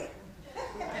Way.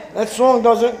 That song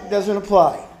doesn't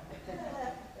apply.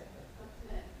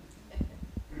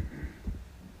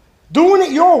 Doing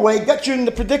it your way got you in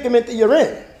the predicament that you're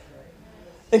in.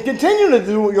 And continuing to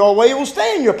do it your way, it will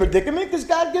stay in your predicament because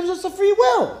God gives us a free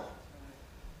will.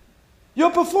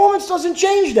 Your performance doesn't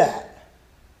change that.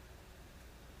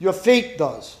 Your faith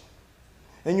does.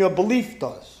 And your belief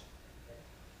does.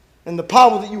 And the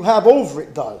power that you have over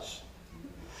it does.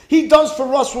 He does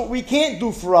for us what we can't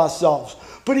do for ourselves.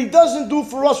 But He doesn't do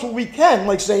for us what we can,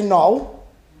 like say no.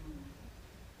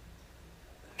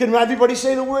 Can everybody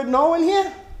say the word no in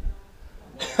here?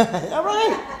 All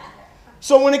right.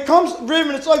 So when it comes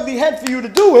rearing its ugly head for you to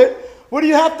do it, what do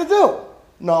you have to do?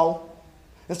 No.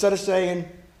 Instead of saying,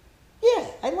 yeah,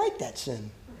 I like that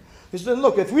sin. He said,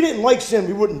 look, if we didn't like sin,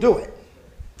 we wouldn't do it.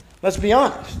 Let's be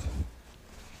honest.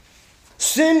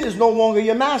 Sin is no longer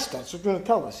your master. That's what it's going to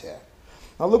tell us here.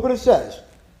 Now look what it says.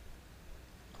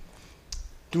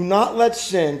 Do not let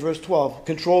sin, verse 12,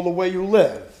 control the way you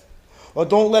live. Or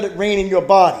don't let it reign in your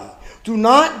body. Do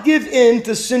not give in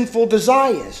to sinful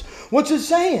desires. What's it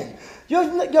saying?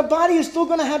 Your body is still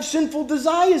going to have sinful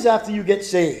desires after you get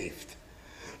saved.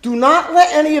 Do not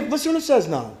let listen what it says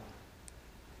now.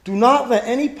 Do not let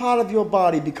any part of your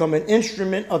body become an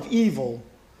instrument of evil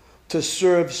to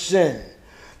serve sin.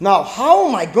 Now, how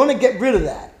am I going to get rid of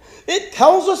that? It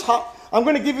tells us how. I'm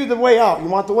going to give you the way out. You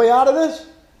want the way out of this?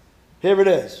 Here it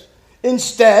is.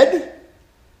 Instead,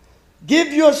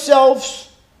 give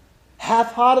yourselves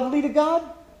half-heartedly to God.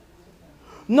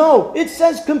 No, it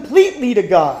says completely to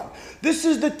God. This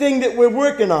is the thing that we're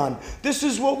working on. This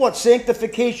is what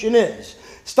sanctification is.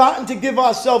 Starting to give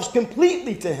ourselves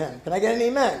completely to Him. Can I get an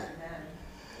amen? Amen?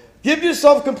 Give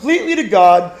yourself completely to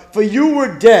God, for you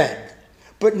were dead,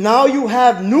 but now you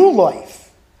have new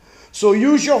life. So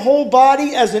use your whole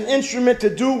body as an instrument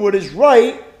to do what is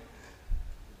right,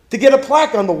 to get a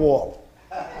plaque on the wall.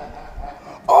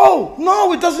 Oh,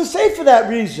 no, it doesn't say for that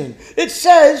reason. It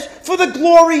says for the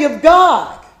glory of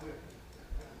God.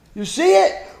 You see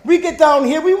it? We get down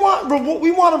here, we want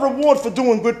a reward for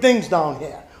doing good things down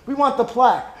here. We want the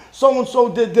plaque.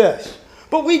 So-and-so did this.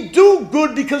 But we do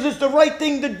good because it's the right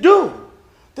thing to do.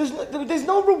 There's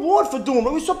no reward for doing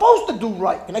what we're supposed to do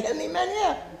right. Can I get an amen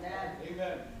here?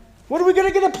 Amen. What are we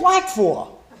going to get a plaque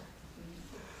for?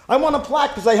 I want a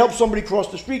plaque because I helped somebody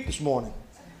cross the street this morning.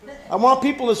 I want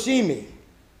people to see me.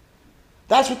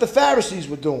 That's what the Pharisees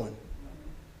were doing.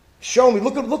 Show me,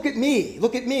 look at me,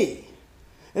 look at me.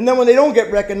 And then when they don't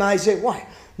get recognized, they say, why?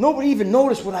 Nobody even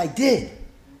noticed what I did.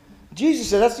 Jesus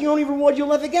said, that's the only reward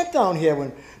you'll ever get down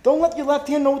here. Don't let your left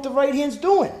hand know what the right hand's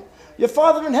doing. Your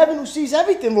Father in heaven who sees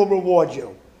everything will reward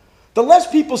you. The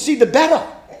less people see, the better.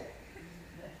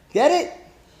 Get it?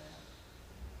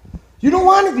 You don't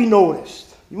want to be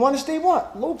noticed. You want to stay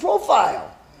what? Low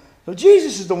profile. So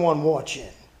Jesus is the one watching.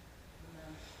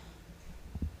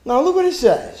 Now look what it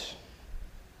says.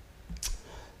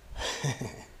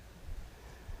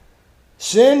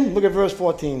 Sin, look at verse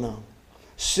 14 now.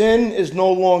 Sin is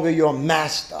no longer your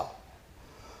master.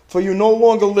 For you no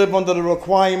longer live under the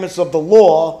requirements of the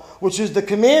law, which is the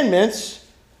commandments.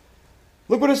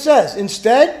 Look what it says.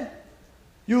 Instead,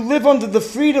 you live under the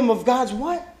freedom of God's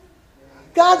what?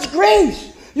 God's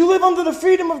grace. You live under the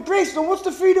freedom of grace. So what's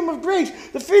the freedom of grace?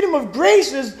 The freedom of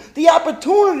grace is the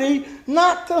opportunity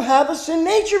not to have a sin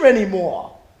nature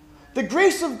anymore. The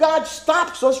grace of God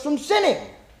stops us from sinning.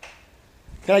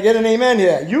 Can I get an amen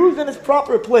here? Used in its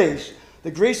proper place,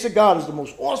 the grace of God is the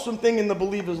most awesome thing in the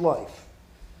believer's life.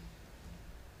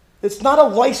 It's not a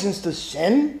license to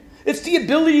sin. It's the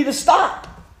ability to stop.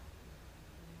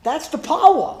 That's the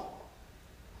power.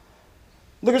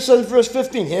 Look at verse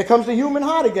 15. Here comes the human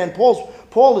heart again.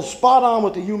 Paul is spot on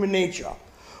with the human nature.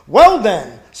 Well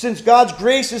then, since God's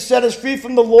grace has set us free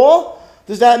from the law,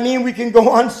 does that mean we can go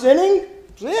on sinning?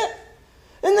 That's it.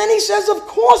 And then he says, of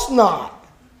course not.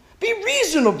 Be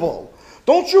reasonable.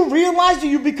 Don't you realize that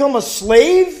you become a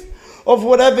slave of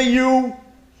whatever you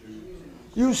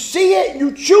see it,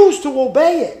 you choose to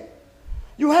obey it.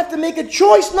 You have to make a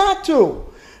choice not to.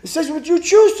 It says what you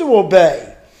choose to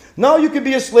obey. Now you can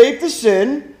be a slave to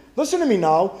sin, listen to me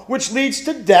now, which leads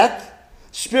to death,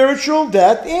 spiritual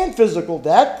death and physical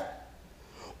death.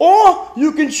 Or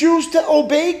you can choose to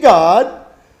obey God,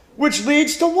 which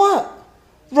leads to what?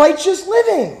 Righteous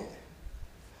living.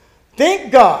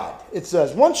 Thank God, it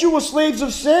says. Once you were slaves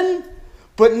of sin,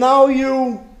 but now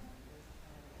you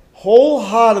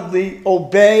wholeheartedly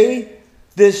obey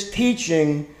this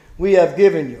teaching we have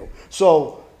given you.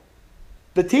 So,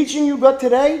 the teaching you got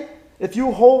today, if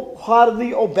you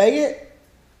wholeheartedly obey it,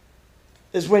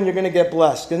 is when you're going to get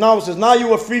blessed. Because now it says, now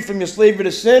you are free from your slavery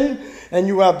to sin, and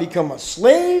you have become a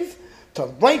slave to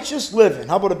righteous living.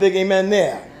 How about a big amen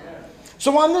there?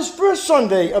 So on this first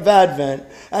Sunday of Advent,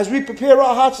 as we prepare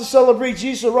our hearts to celebrate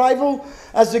Jesus' arrival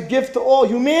as a gift to all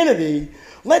humanity,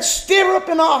 let's stir up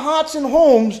in our hearts and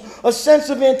homes a sense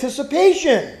of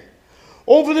anticipation.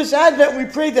 Over this Advent, we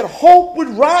pray that hope would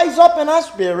rise up in our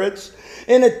spirits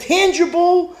in a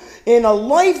tangible, in a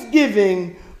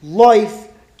life-giving,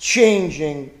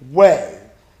 life-changing way.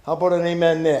 How about an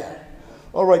amen there?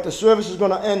 All right, the service is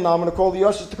going to end now. I'm going to call the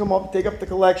ushers to come up and take up the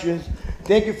collections.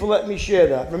 Thank you for letting me share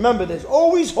that. Remember, there's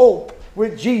always hope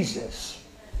with Jesus.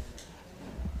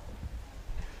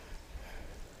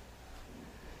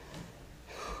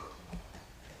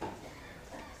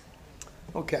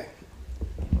 Okay.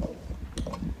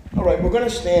 All right, we're going to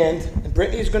stand, and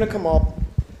Brittany's going to come up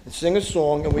and sing a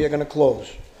song, and we are going to close.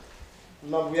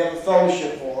 Remember, we have a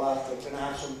fellowship hall after. We're going to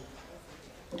have some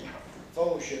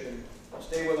fellowship, and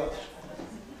stay with us.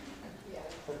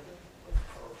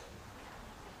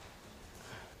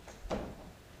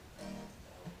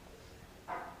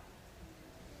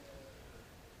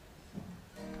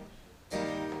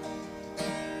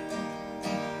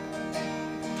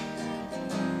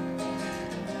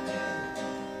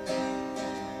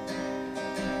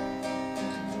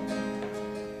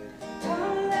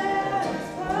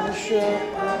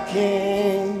 Worship our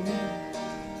King.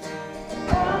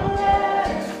 Come let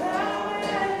us bow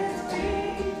at His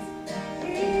feet.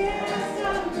 He has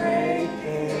done great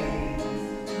things.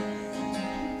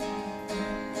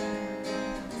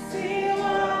 See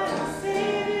what our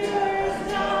Savior has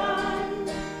done.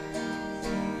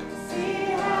 See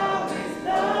how His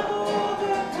love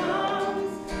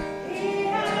overcomes. He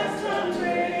has done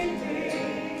great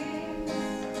things.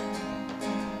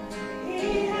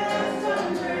 He has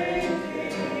done great things.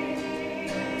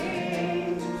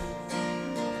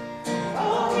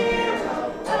 Oh, hero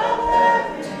of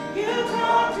heaven, you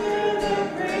conquer the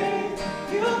grave.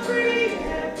 You free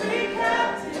every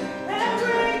captive and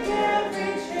break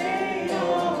every chain.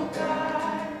 Oh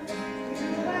God, you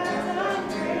have done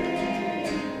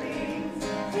great things.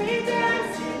 We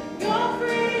dance in your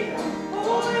freedom,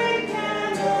 awake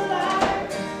and alive.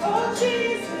 Oh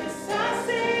Jesus, our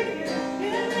Savior,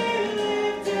 your name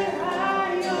lifted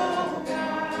high. Oh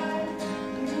God,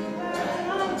 you have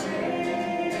done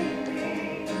great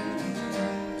things.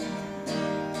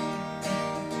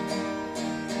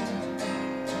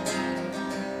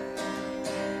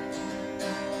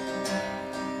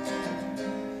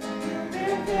 You've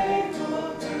been faithful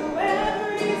through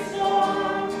every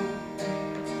storm.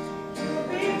 You'll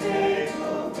be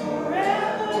faithful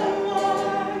forevermore.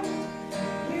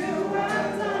 You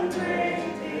have done great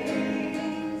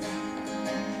things,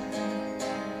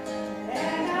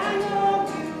 and I know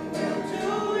you will do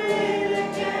it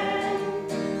again.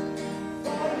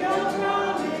 For your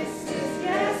promise is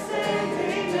yes and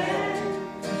amen.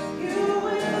 You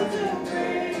will do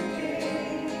great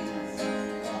things.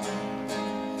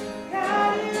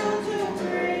 God, you'll do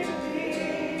great things.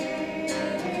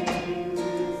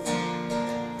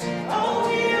 Oh,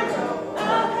 hero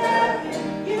of heaven,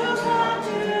 you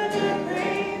conquer the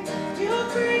grave. You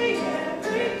free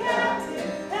every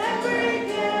captive and break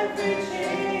every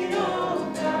chain.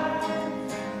 Oh God,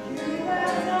 you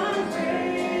have done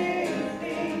great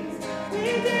things. We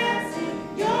dance in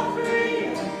your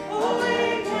freedom,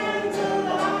 awake and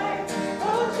alive.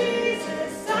 Oh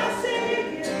Jesus, our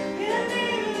Savior, your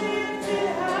name lifted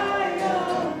high.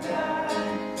 Oh God,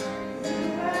 you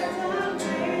have done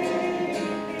great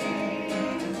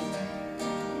things.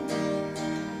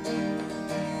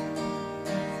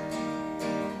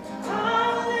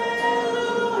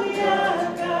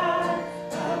 Hallelujah, God,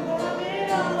 above it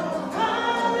all.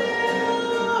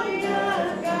 Hallelujah,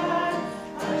 God,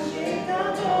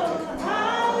 unshakable.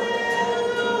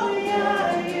 Hallelujah,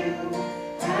 you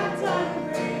have done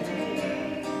great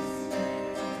things.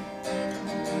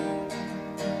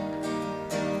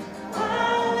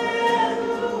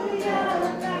 Hallelujah,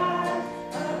 God,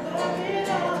 above it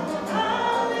all.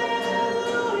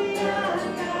 Hallelujah,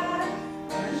 God,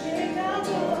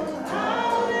 unshakable.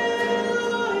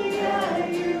 Hallelujah,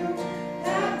 you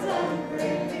have done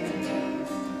great things.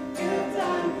 You've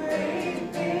done great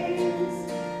things.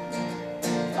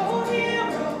 Oh,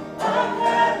 hero of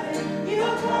heaven, you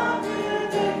conquer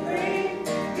the grave.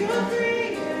 You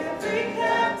free every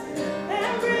captive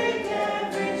and break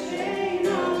every chain.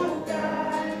 Oh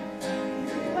God,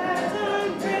 you have done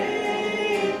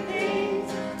great things.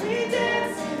 We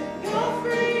dance in your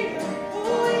freedom,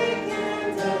 awake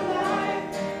and alive.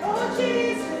 Oh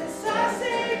Jesus, our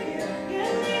Savior,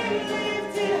 your name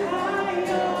lifted high.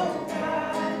 Oh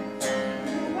God,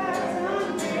 you have done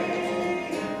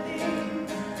great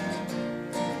things.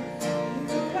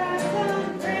 You have done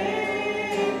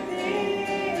great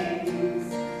things.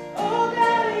 Oh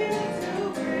God, you do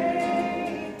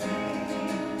great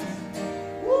things.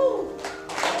 Woo!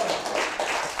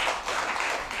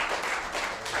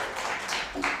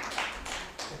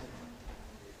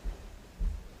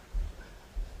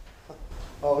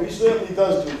 Oh, he certainly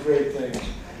does do great things.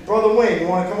 Brother Wayne, you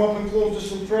want to come up and close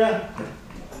us in prayer?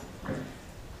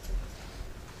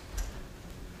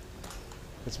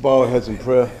 Let's bow our heads in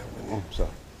prayer. Oh, sorry.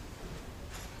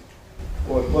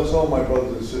 Lord, bless all my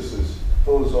brothers and sisters.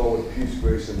 Fill us all with peace,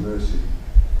 grace, and mercy.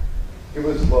 Give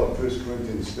us love, 1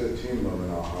 Corinthians 13 love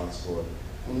in our hearts, Lord.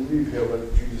 When we leave here,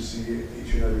 let Jesus see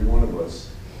each and every one of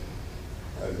us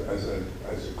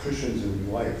as Christians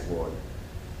in life, Lord.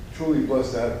 Truly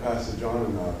blessed to have Pastor John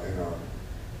in our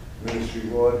ministry,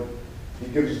 Lord. He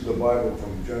gives us the Bible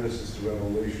from Genesis to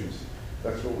Revelations.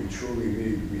 That's what we truly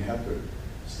need. We have to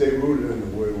stay rooted in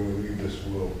the Word when we leave this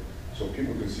world, so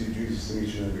people can see Jesus in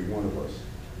each and every one of us.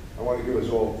 I want to give us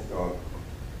all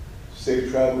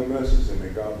safe traveling mercies, and may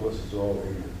God bless us all.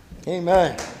 Amen.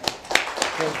 Amen.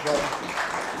 Thanks, brother.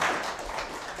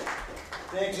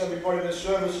 Thanks, everybody. The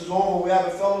service is over. We have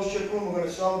a fellowship room. We're going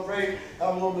to celebrate, have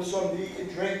a little bit of something to eat and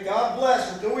drink. God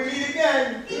bless. Until we meet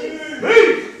again.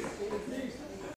 Peace.